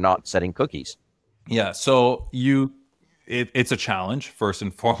because they're not setting cookies? Yeah, so it's a challenge, first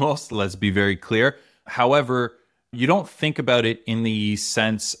and foremost. Let's be very clear. However, you don't think about it in the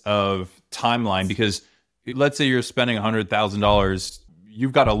sense of timeline, because let's say you're spending $100,000,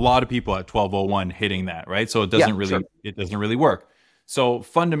 you've got a lot of people at 12:01 hitting that, right? So it doesn't really work. So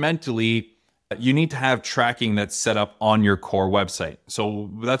fundamentally, you need to have tracking that's set up on your core website. So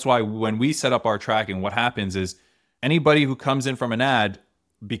that's why when we set up our tracking, what happens is anybody who comes in from an ad,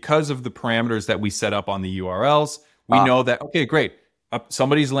 because of the parameters that we set up on the URLs, we know that, okay, great.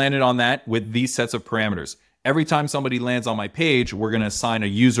 Somebody's landed on that with these sets of parameters. Every time somebody lands on my page, we're going to assign a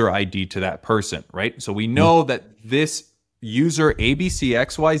user ID to that person, right? So we know that this user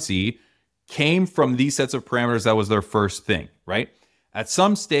ABCXYZ came from these sets of parameters. That was their first thing, right? At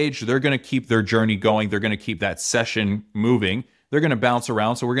some stage, they're going to keep their journey going. They're going to keep that session moving. They're going to bounce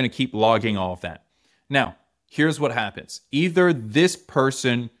around. So we're going to keep logging all of that. Now, here's what happens. Either this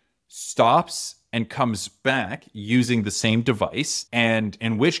person stops and comes back using the same device, and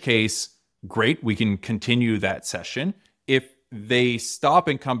in which case, great, we can continue that session. If they stop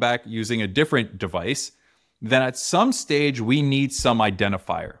and come back using a different device, then at some stage, we need some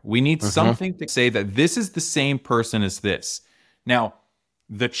identifier. We need something to say that this is the same person as this. Now,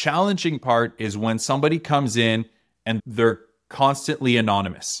 the challenging part is when somebody comes in and they're constantly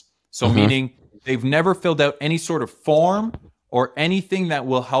anonymous. So meaning they've never filled out any sort of form or anything that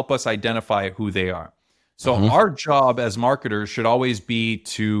will help us identify who they are. So our job as marketers should always be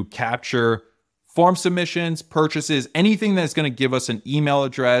to capture form submissions, purchases, anything that's going to give us an email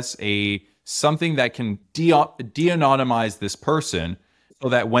address, something that can de-anonymize this person, so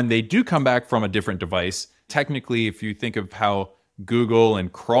that when they do come back from a different device, technically, if you think of how Google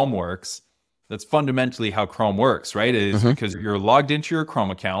and Chrome works, that's fundamentally how Chrome works, right? It is because you're logged into your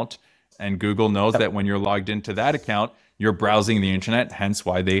Chrome account, and Google knows that when you're logged into that account, you're browsing the internet, hence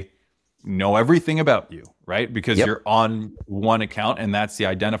why they know everything about you, right? Because you're on one account, and that's the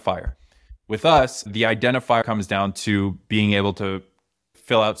identifier. With us, the identifier comes down to being able to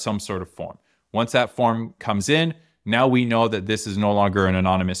fill out some sort of form. Once that form comes in, now we know that this is no longer an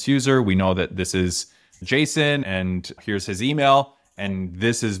anonymous user. We know that this is Jason, and here's his email, and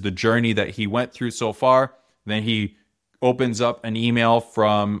this is the journey that he went through so far. Then he opens up an email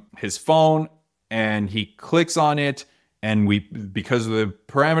from his phone, and he clicks on it, and because of the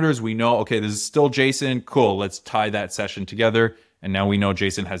parameters, we know, okay, this is still Jason. Cool, let's tie that session together. And now we know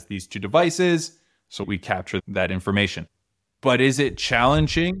Jason has these 2 devices, so we capture that information. But is it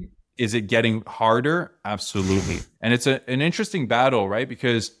challenging? Is it getting harder? Absolutely. And it's an interesting battle, right?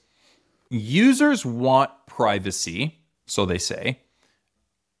 Because users want privacy, so they say.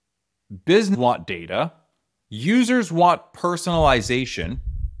 Business want data. Users want personalization,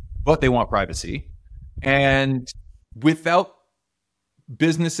 but they want privacy. And without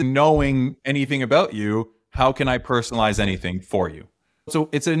business knowing anything about you, how can I personalize anything for you? So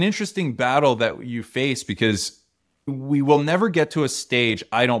it's an interesting battle that you face, because we will never get to a stage,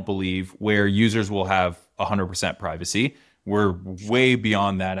 I don't believe, where users will have 100% privacy. We're way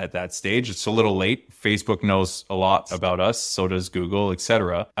beyond that at that stage. It's a little late. Facebook knows a lot about us. So does Google,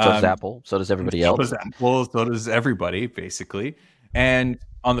 etc. So does Apple. So does everybody else. So does Apple. So does everybody, basically. And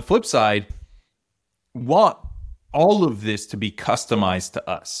on the flip side, want all of this to be customized to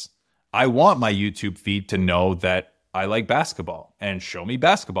us. I want my YouTube feed to know that I like basketball and show me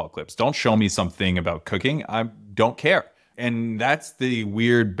basketball clips. Don't show me something about cooking. I don't care. And that's the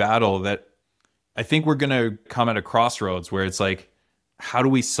weird battle that I think we're going to come at a crossroads where it's like, how do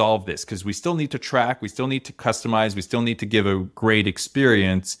we solve this? Because we still need to track, we still need to customize, we still need to give a great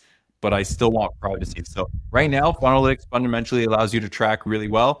experience, but I still want privacy. So right now, Funnalytics fundamentally allows you to track really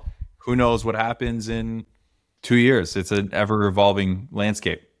well. Who knows what happens in 2 years? It's an ever-evolving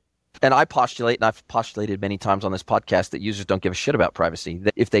landscape. And I postulate, and I've postulated many times on this podcast, that users don't give a shit about privacy.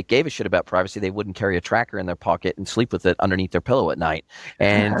 That if they gave a shit about privacy, they wouldn't carry a tracker in their pocket and sleep with it underneath their pillow at night.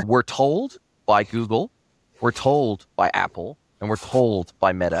 And we're told by Google, we're told by Apple, and we're told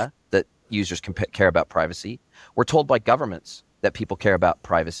by Meta that users can care about privacy. We're told by governments that people care about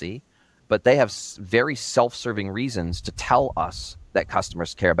privacy, but they have very self-serving reasons to tell us that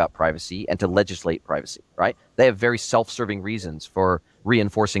customers care about privacy and to legislate privacy, right? They have very self-serving reasons for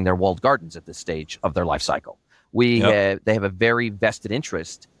reinforcing their walled gardens at this stage of their life cycle. They have a very vested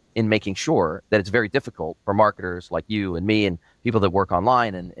interest in making sure that it's very difficult for marketers like you and me and people that work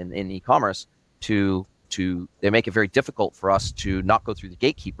online and in e-commerce they make it very difficult for us to not go through the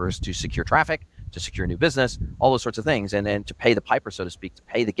gatekeepers to secure traffic, to secure new business, all those sorts of things, and then to pay the piper, so to speak, to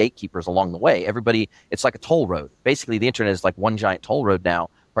pay the gatekeepers along the way. Everybody, it's like a toll road. Basically, the internet is like one giant toll road now,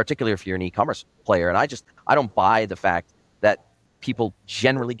 particularly if you're an e-commerce player. And I don't buy the fact that people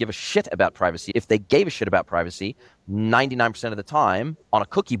generally give a shit about privacy. If they gave a shit about privacy, 99% of the time on a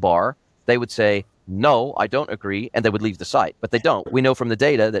cookie bar, they would say, no, I don't agree, and they would leave the site. But they don't. We know from the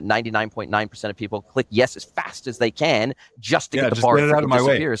data that 99.9% of people click yes as fast as they can just to get the bar to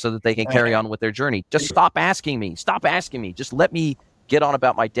disappear so that they can carry on with their journey. Just stop asking me. Stop asking me. Just let me get on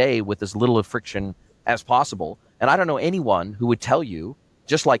about my day with as little of friction as possible. And I don't know anyone who would tell you,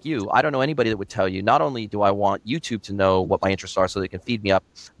 just like you, I don't know anybody that would tell you, not only do I want YouTube to know what my interests are so they can feed me up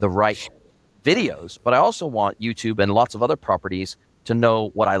the right videos, but I also want YouTube and lots of other properties to know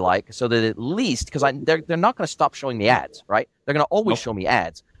what I like, so that at least, because they're not going to stop showing me ads, right? They're going to always show me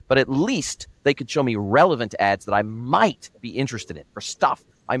ads, but at least they could show me relevant ads that I might be interested in, for stuff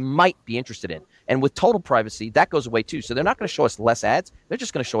I might be interested in. And with total privacy, that goes away too. So they're not going to show us less ads. They're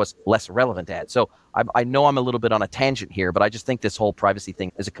just going to show us less relevant ads. So I know I'm a little bit on a tangent here, but I just think this whole privacy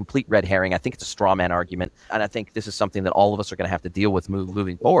thing is a complete red herring. I think it's a straw man argument. And I think this is something that all of us are going to have to deal with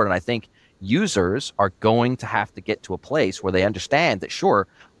moving forward. And I think users are going to have to get to a place where they understand that, sure,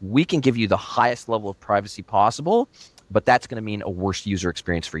 we can give you the highest level of privacy possible, but that's going to mean a worse user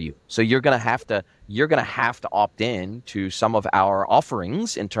experience for you. So you're going to have to opt in to some of our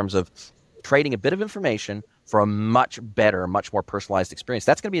offerings in terms of trading a bit of information for a much better, much more personalized experience.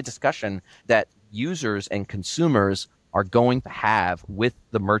 That's going to be a discussion that users and consumers are going to have with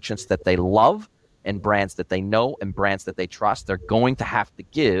the merchants that they love and brands that they know and brands that they trust, they're going to have to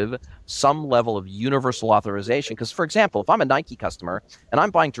give some level of universal authorization. Because, for example, if I'm a Nike customer and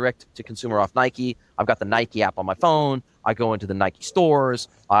I'm buying direct to consumer off Nike, I've got the Nike app on my phone, I go into the Nike stores,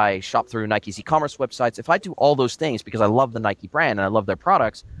 I shop through Nike's e-commerce websites. If I do all those things because I love the Nike brand and I love their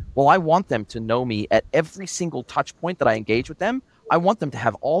products, well, I want them to know me at every single touch point that I engage with them. I want them to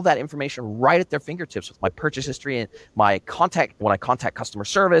have all that information right at their fingertips with my purchase history and my contact when I contact customer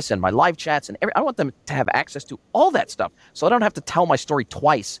service and my live chats and I want them to have access to all that stuff. So I don't have to tell my story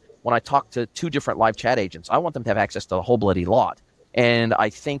twice when I talk to 2 different live chat agents. I want them to have access to the whole bloody lot. And I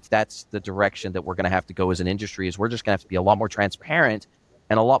think that's the direction that we're going to have to go as an industry, is we're just going to have to be a lot more transparent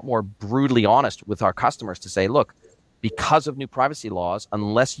and a lot more brutally honest with our customers to say, look, because of new privacy laws,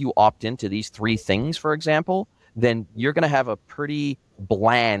 unless you opt into these 3 things, for example, then you're going to have a pretty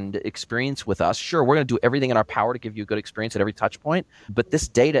bland experience with us. Sure, we're going to do everything in our power to give you a good experience at every touch point, but this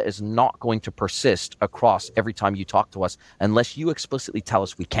data is not going to persist across every time you talk to us unless you explicitly tell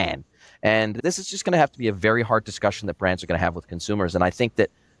us we can. And this is just going to have to be a very hard discussion that brands are going to have with consumers. And I think that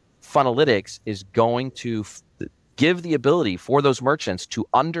Funnalytics is going to give the ability for those merchants to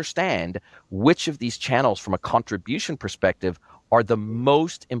understand which of these channels from a contribution perspective are the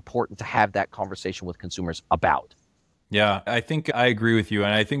most important to have that conversation with consumers about. Yeah, I think I agree with you.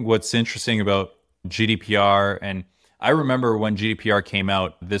 And I think what's interesting about GDPR, and I remember when GDPR came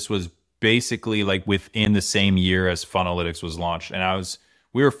out, this was basically like within the same year as Funnalytics was launched. And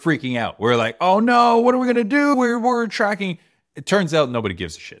we were freaking out. We were like, oh no, what are we going to do? We're tracking. It turns out nobody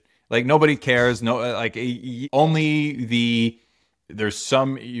gives a shit. Like nobody cares. No, like there's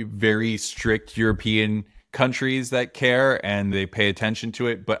some very strict European countries that care and they pay attention to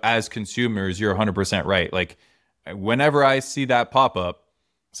it. But as consumers, you're 100% right. Like whenever I see that pop up,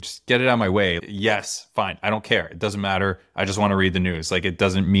 just get it out of my way. Yes, fine. I don't care. It doesn't matter. I just want to read the news. Like it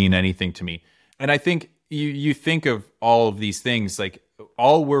doesn't mean anything to me. And I think you think of all of these things, like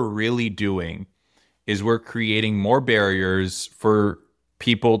all we're really doing is we're creating more barriers for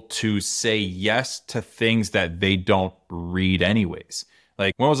people to say yes to things that they don't read anyways.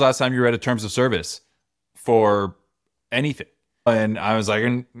 Like when was the last time you read a terms of service for anything? And I was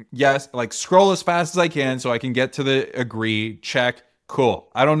like, yes, like scroll as fast as I can so I can get to the agree, check,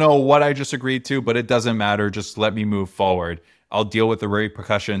 cool. I don't know what I just agreed to, but it doesn't matter. Just let me move forward. I'll deal with the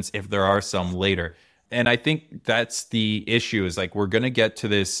repercussions if there are some later. And I think that's the issue, is like we're going to get to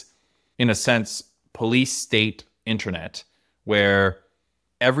this, in a sense, police state internet where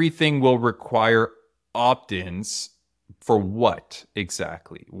everything will require opt-ins. For what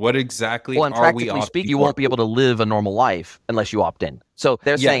exactly? What exactly well, and are we practically speaking, you won't be able to live a normal life unless you opt in. So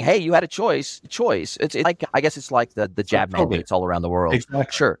they're saying, hey, you had a choice. It's like, I guess it's like the jab mandates all around the world. Exactly.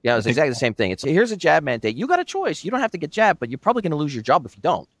 Sure. Yeah, it's exactly the same thing. It's here's a jab mandate. You got a choice. You don't have to get jabbed, but you're probably going to lose your job if you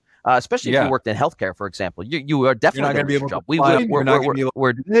don't. Especially if you worked in healthcare, for example. You are definitely going to lose your job.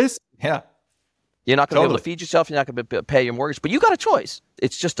 You're not going to be able to feed yourself. You're not going to pay your mortgage, but you got a choice.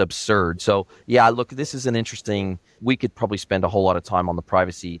 It's just absurd. So yeah, look, this is an interesting, we could probably spend a whole lot of time on the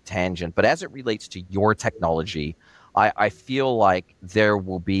privacy tangent, but as it relates to your technology, I feel like there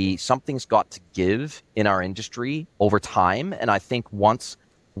will be, something's got to give in our industry over time. And I think once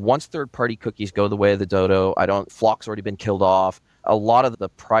third-party cookies go the way of the dodo, Flock's already been killed off. A lot of the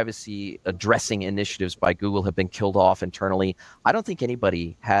privacy addressing initiatives by Google have been killed off internally. I don't think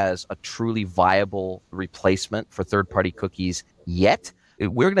anybody has a truly viable replacement for third-party cookies yet.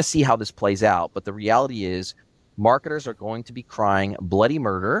 We're going to see how this plays out, but the reality is marketers are going to be crying bloody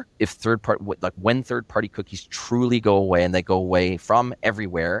murder if when third-party cookies truly go away, and they go away from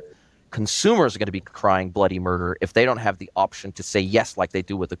everywhere. Consumers are going to be crying bloody murder if they don't have the option to say yes like they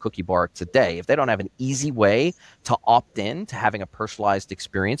do with the cookie bar today. If they don't have an easy way to opt in to having a personalized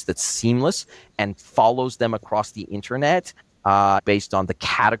experience that's seamless and follows them across the internet based on the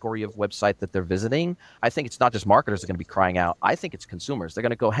category of website that they're visiting, I think it's not just marketers that are going to be crying out. I think it's consumers. They're going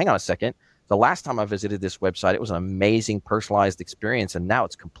to go, hang on a second. The last time I visited this website, it was an amazing personalized experience, and now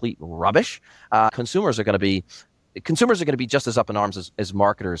it's complete rubbish. Consumers are going to be just as up in arms as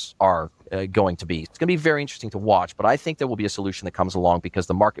marketers are going to be. It's going to be very interesting to watch, but I think there will be a solution that comes along because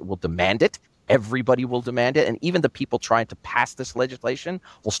the market will demand it. Everybody will demand it, and even the people trying to pass this legislation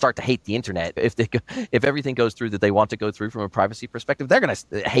will start to hate the internet. If everything goes through that they want to go through from a privacy perspective, they're going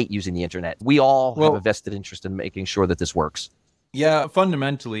to hate using the internet. We all have a vested interest in making sure that this works. Yeah,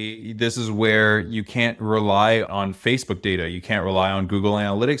 fundamentally, this is where you can't rely on Facebook data. You can't rely on Google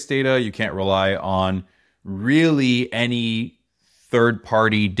Analytics data. You can't rely on really any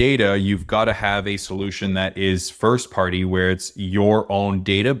third-party data. You've got to have a solution that is first-party, where it's your own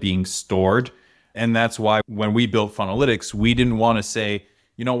data being stored. And that's why when we built Funnalytics, we didn't want to say,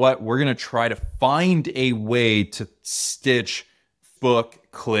 you know what, we're going to try to find a way to stitch book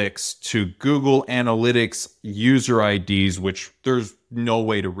clicks to Google Analytics user IDs, which there's no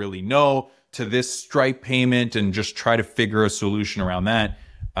way to really know, to this Stripe payment, and just try to figure a solution around that.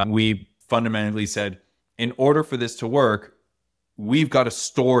 We fundamentally said, in order for this to work, we've got to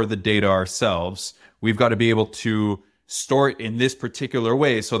store the data ourselves. We've got to be able to store it in this particular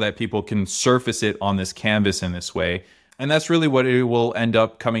way so that people can surface it on this canvas in this way. And that's really what it will end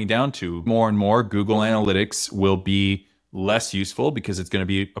up coming down to. More and more, Google Analytics will be less useful because it's going to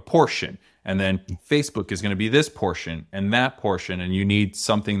be a portion. And then Facebook is going to be this portion and that portion. And you need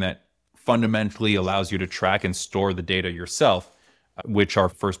something that fundamentally allows you to track and store the data yourself, which are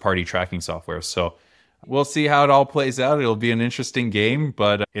first-party tracking software. So we'll see how it all plays out. It'll be an interesting game,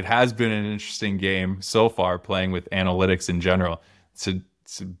 but it has been an interesting game so far playing with analytics in general. It's a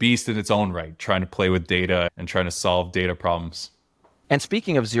beast in its own right, trying to play with data and trying to solve data problems. And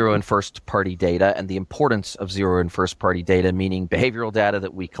speaking of zero and first party data and the importance of zero and first party data, meaning behavioral data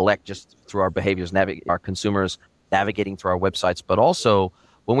that we collect just through our behaviors, our consumers navigating through our websites, but also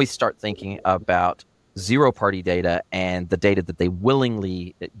when we start thinking about zero party data and the data that they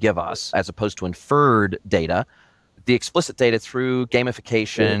willingly give us as opposed to inferred data, the explicit data through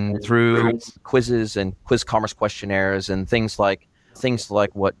gamification, through quizzes and quiz commerce questionnaires and things like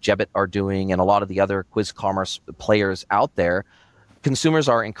what Jebbit are doing and a lot of the other quiz commerce players out there, consumers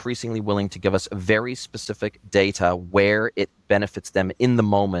are increasingly willing to give us very specific data where it benefits them in the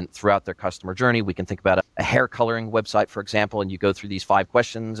moment throughout their customer journey. We can think about a hair coloring website, for example, and you go through these 5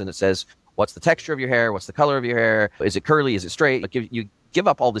 questions and it says, what's the texture of your hair? What's the color of your hair? Is it curly? Is it straight? Like you give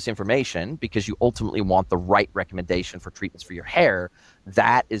up all this information because you ultimately want the right recommendation for treatments for your hair.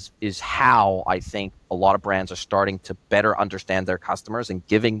 That is how I think a lot of brands are starting to better understand their customers and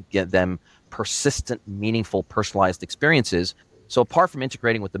give them persistent, meaningful, personalized experiences. So apart from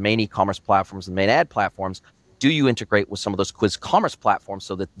integrating with the main e-commerce platforms and main ad platforms, do you integrate with some of those quiz commerce platforms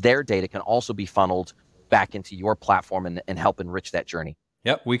so that their data can also be funneled back into your platform and help enrich that journey?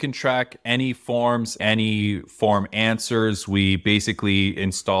 Yep, we can track any forms, any form answers. We basically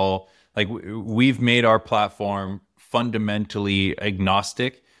install, we've made our platform fundamentally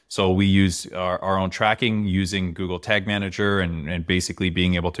agnostic. So we use our own tracking using Google Tag Manager and basically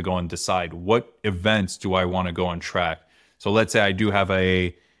being able to go and decide what events do I want to go and track. So let's say I do have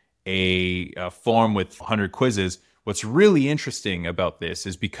a form with 100 quizzes. What's really interesting about this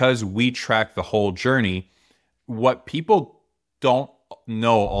is because we track the whole journey, what people don't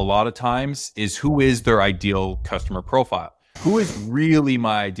know a lot of times is who is their ideal customer profile. Who is really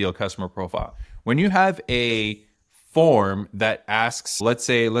my ideal customer profile? When you have a form that asks, let's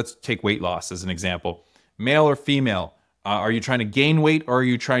take weight loss as an example, male or female, are you trying to gain weight or are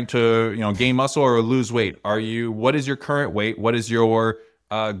you trying to gain muscle or lose weight? What is your current weight? What is your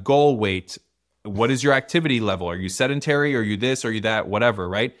goal weight? What is your activity level? Are you sedentary? Are you this? Are you that? Whatever,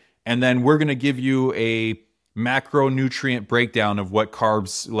 right? And then we're going to give you a macronutrient breakdown of what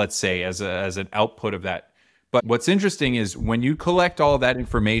carbs, let's say, as an output of that. But what's interesting is when you collect all that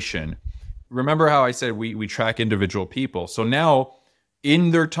information, remember how I said we track individual people. So now in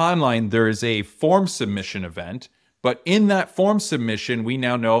their timeline, there is a form submission event. But in that form submission, we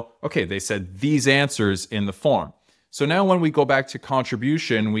now know, okay, they said these answers in the form. So now when we go back to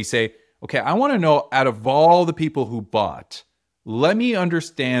contribution, we say, okay, I want to know out of all the people who bought, let me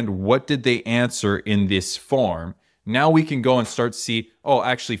understand what did they answer in this form. Now we can go and start to see,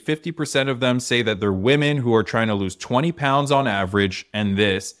 actually 50% of them say that they're women who are trying to lose 20 pounds on average and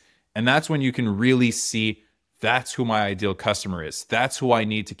this. And that's when you can really see that's who my ideal customer is. That's who I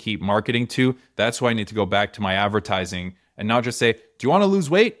need to keep marketing to. That's who I need to go back to my advertising and not just say, do you want to lose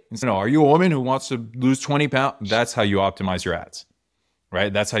weight? And no, are you a woman who wants to lose 20 pounds? That's how you optimize your ads,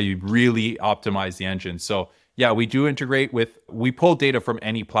 right? That's how you really optimize the engine. So yeah, we do integrate we pull data from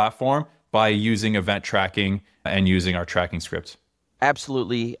any platform by using event tracking and using our tracking scripts.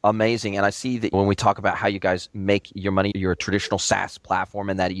 Absolutely amazing. And I see that when we talk about how you guys make your money, you're a traditional SaaS platform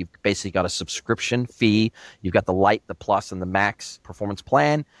and that you've basically got a subscription fee. You've got the Lite, the Plus, and the Max performance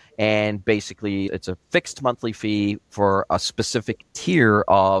plan. And basically, it's a fixed monthly fee for a specific tier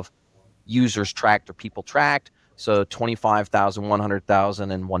of users tracked or people tracked. So 25,000,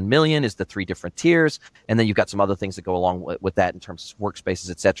 100,000, and 1 million is the 3 different tiers. And then you've got some other things that go along with that in terms of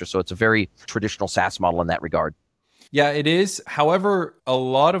workspaces, et cetera. So it's a very traditional SaaS model in that regard. Yeah, it is. However, a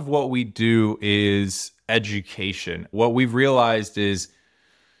lot of what we do is education. What we've realized is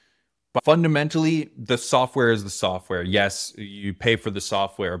fundamentally the software is the software. Yes, you pay for the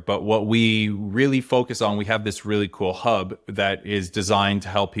software, but what we really focus on, we have this really cool hub that is designed to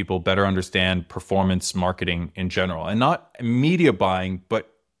help people better understand performance marketing in general, and not media buying,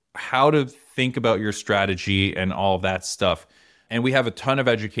 but how to think about your strategy and all of that stuff. And we have a ton of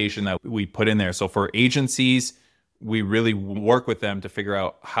education that we put in there. So for agencies, we really work with them to figure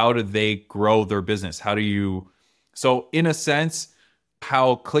out how do they grow their business? How do you, so in a sense,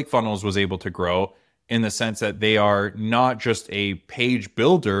 how ClickFunnels was able to grow in the sense that they are not just a page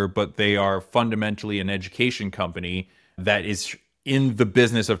builder, but they are fundamentally an education company that is in the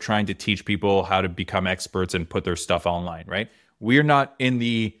business of trying to teach people how to become experts and put their stuff online, right? We're not in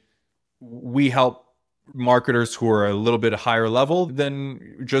the, we help marketers who are a little bit higher level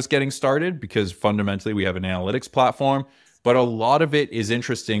than just getting started because fundamentally we have an analytics platform. But a lot of it is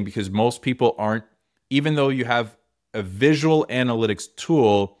interesting because most people aren't, even though you have a visual analytics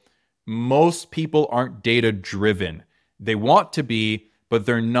tool, most people aren't data driven. They want to be, but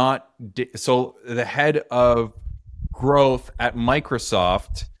they're not. So the head of growth at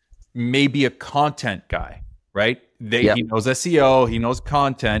Microsoft may be a content guy, right? He knows SEO, he knows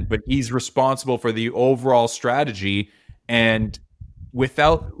content, but he's responsible for the overall strategy. And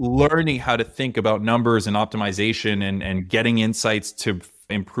without learning how to think about numbers and optimization and getting insights to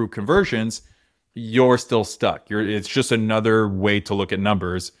improve conversions, you're still stuck. It's just another way to look at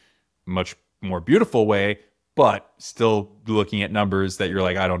numbers, much more beautiful way, but still looking at numbers that you're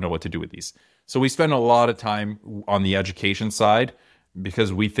like, I don't know what to do with these. So we spend a lot of time on the education side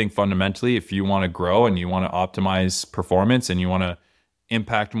because we think fundamentally, if you want to grow and you want to optimize performance and you want to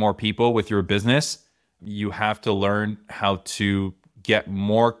impact more people with your business, you have to learn how to get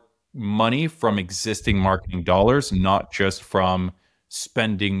more money from existing marketing dollars, not just from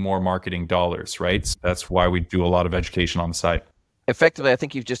spending more marketing dollars, right? So that's why we do a lot of education on the side. Effectively, I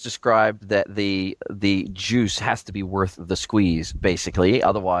think you've just described that the juice has to be worth the squeeze, basically.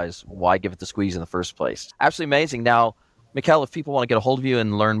 Otherwise, why give it the squeeze in the first place? Absolutely amazing. Now, MIKAEL, if people want to get a hold of you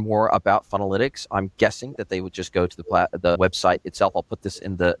and learn more about Funnelytics, I'm guessing that they would just go to the website itself. I'll put this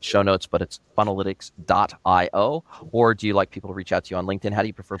in the show notes, but it's funnelytics.io. Or do you like people to reach out to you on LinkedIn? How do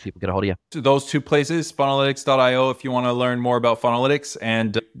you prefer people get a hold of you? To those two places, funnelytics.io if you want to learn more about Funnelytics,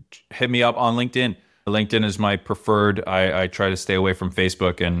 and hit me up on LinkedIn. LinkedIn is my preferred. I try to stay away from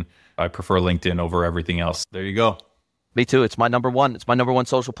Facebook, and I prefer LinkedIn over everything else. There you go. Me too. It's my number one. It's my number one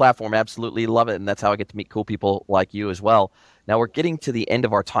social platform. Absolutely love it. And that's how I get to meet cool people like you as well. Now we're getting to the end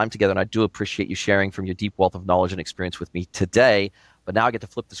of our time together, and I do appreciate you sharing from your deep wealth of knowledge and experience with me today. But now I get to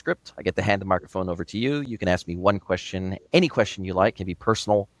flip the script. I get to hand the microphone over to you. You can ask me one question, any question you like. It can be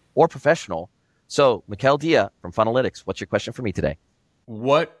personal or professional. So, MIKAEL Dia from Funnelytics, what's your question for me today?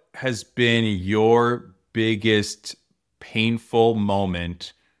 What has been your biggest painful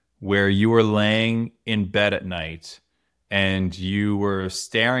moment where you were laying in bed at night and you were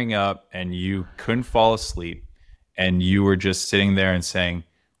staring up and you couldn't fall asleep and you were just sitting there and saying,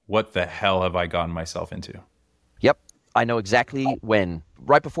 what the hell have I gotten myself into? Yep. I know exactly when.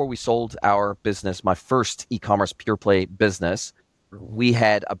 Right before we sold our business, my first e-commerce pure play business, we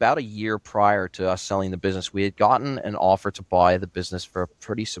had about a year prior to us selling the business, we had gotten an offer to buy the business for a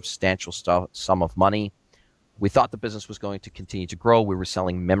pretty substantial sum of money. We thought the business was going to continue to grow. We were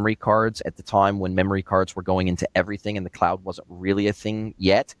selling memory cards at the time when memory cards were going into everything and the cloud wasn't really a thing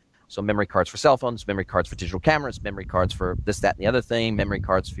yet. So memory cards for cell phones, memory cards for digital cameras, memory cards for this, that, and the other thing, memory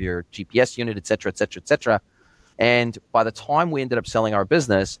cards for your GPS unit, et cetera, et cetera, et cetera. And by the time we ended up selling our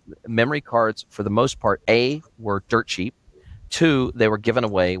business, memory cards, for the most part, A, were dirt cheap. 2, they were given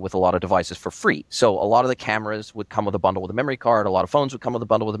away with a lot of devices for free. So a lot of the cameras would come with a bundle with a memory card. A lot of phones would come with a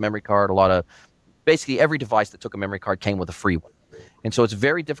bundle with a memory card. Basically every device that took a memory card came with a free one. And so it's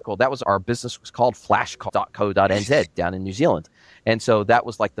very difficult. That was our business was called flash.co.nz down in New Zealand. And so that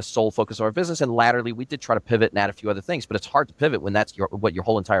was like the sole focus of our business. And latterly we did try to pivot and add a few other things, but it's hard to pivot when that's what your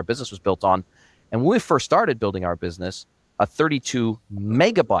whole entire business was built on. And when we first started building our business, a 32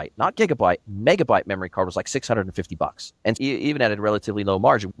 megabyte, not gigabyte, megabyte memory card was like $650. And even at a relatively low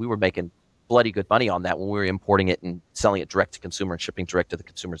margin, we were making bloody good money on that when we were importing it and selling it direct to consumer and shipping direct to the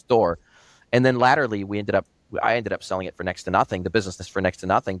consumer's door. And then latterly, I ended up selling it for next to nothing, the business for next to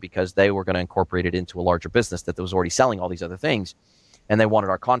nothing, because they were going to incorporate it into a larger business that was already selling all these other things. And they wanted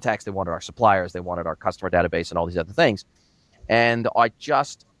our contacts, they wanted our suppliers, they wanted our customer database and all these other things. And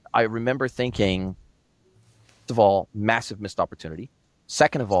I remember thinking, first of all, massive missed opportunity.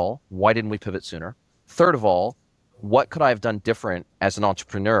 Second of all, why didn't we pivot sooner? Third of all, what could I have done different as an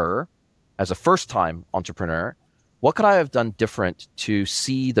entrepreneur, as a first-time entrepreneur? What could I have done different to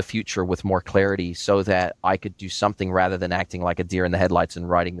see the future with more clarity so that I could do something rather than acting like a deer in the headlights and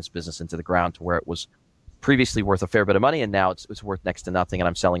riding this business into the ground to where it was previously worth a fair bit of money and now it's worth next to nothing and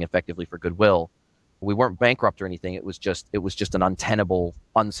I'm selling effectively for goodwill. We weren't bankrupt or anything. It was just an untenable,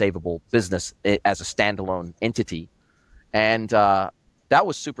 unsavable business as a standalone entity. And that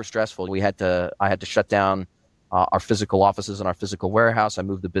was super stressful. I had to shut down our physical offices and our physical warehouse. I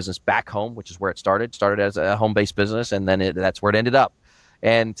moved the business back home, which is where it started. Started as a home-based business, and then that's where it ended up.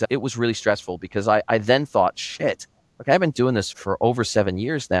 And it was really stressful because I then thought, shit, okay, I've been doing this for over 7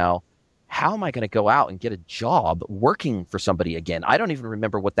 years now. How am I going to go out and get a job working for somebody again? I don't even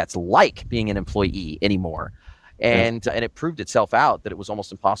remember what that's like being an employee anymore. And it proved itself out that it was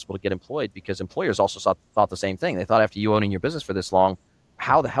almost impossible to get employed because employers also thought the same thing. They thought after you owning your business for this long,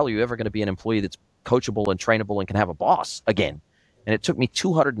 how the hell are you ever going to be an employee that's coachable and trainable and can have a boss again? And it took me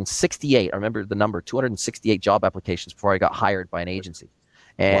 268, I remember the number, 268 job applications before I got hired by an agency.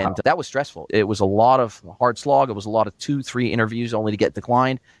 And that was stressful. It was a lot of hard slog. It was a lot of 2-3 interviews only to get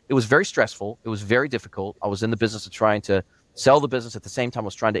declined. It was very stressful. It was very difficult. I was in the business of trying to sell the business at the same time I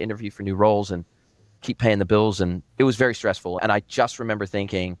was trying to interview for new roles and keep paying the bills. And it was very stressful. And I just remember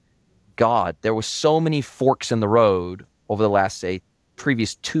thinking, God, there were so many forks in the road over the last, say,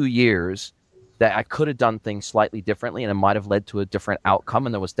 previous 2 years that I could have done things slightly differently and it might have led to a different outcome.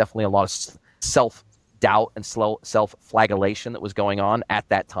 And there was definitely a lot of self-doubt and self-flagellation that was going on at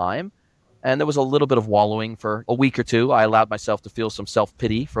that time. And there was a little bit of wallowing for a week or two. I allowed myself to feel some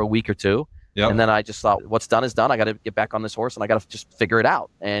self-pity for a week or two. Yep. And then I just thought, what's done is done. I got to get back on this horse and I got to just figure it out.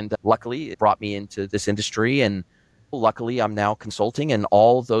 And luckily, it brought me into this industry. And luckily, I'm now consulting. And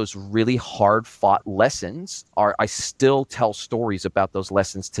all those really hard-fought lessons I still tell stories about those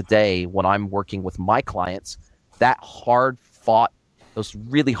lessons today when I'm working with my clients. Those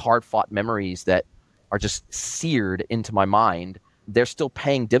really hard-fought memories that are just seared into my mind, they're still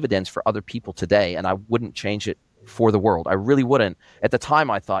paying dividends for other people today. And I wouldn't change it for the world. I really wouldn't. At the time,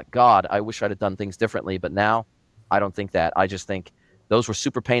 I thought, God, I wish I'd have done things differently. But now, I don't think that. I just think those were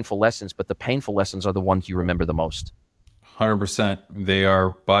super painful lessons, but the painful lessons are the ones you remember the most. 100%. They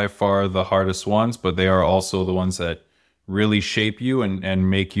are by far the hardest ones, but they are also the ones that really shape you and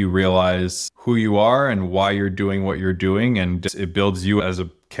make you realize who you are and why you're doing what you're doing. And it builds you as a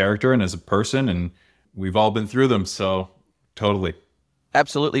character and as a person. And we've all been through them. So totally.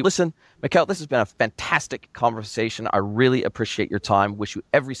 Absolutely. Listen, MIKAEL, this has been a fantastic conversation. I really appreciate your time. Wish you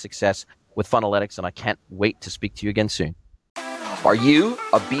every success with Funnelytics, and I can't wait to speak to you again soon. Are you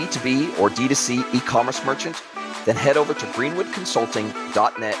a B2B or D2C e-commerce merchant? Then head over to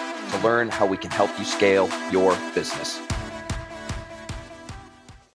greenwoodconsulting.net to learn how we can help you scale your business.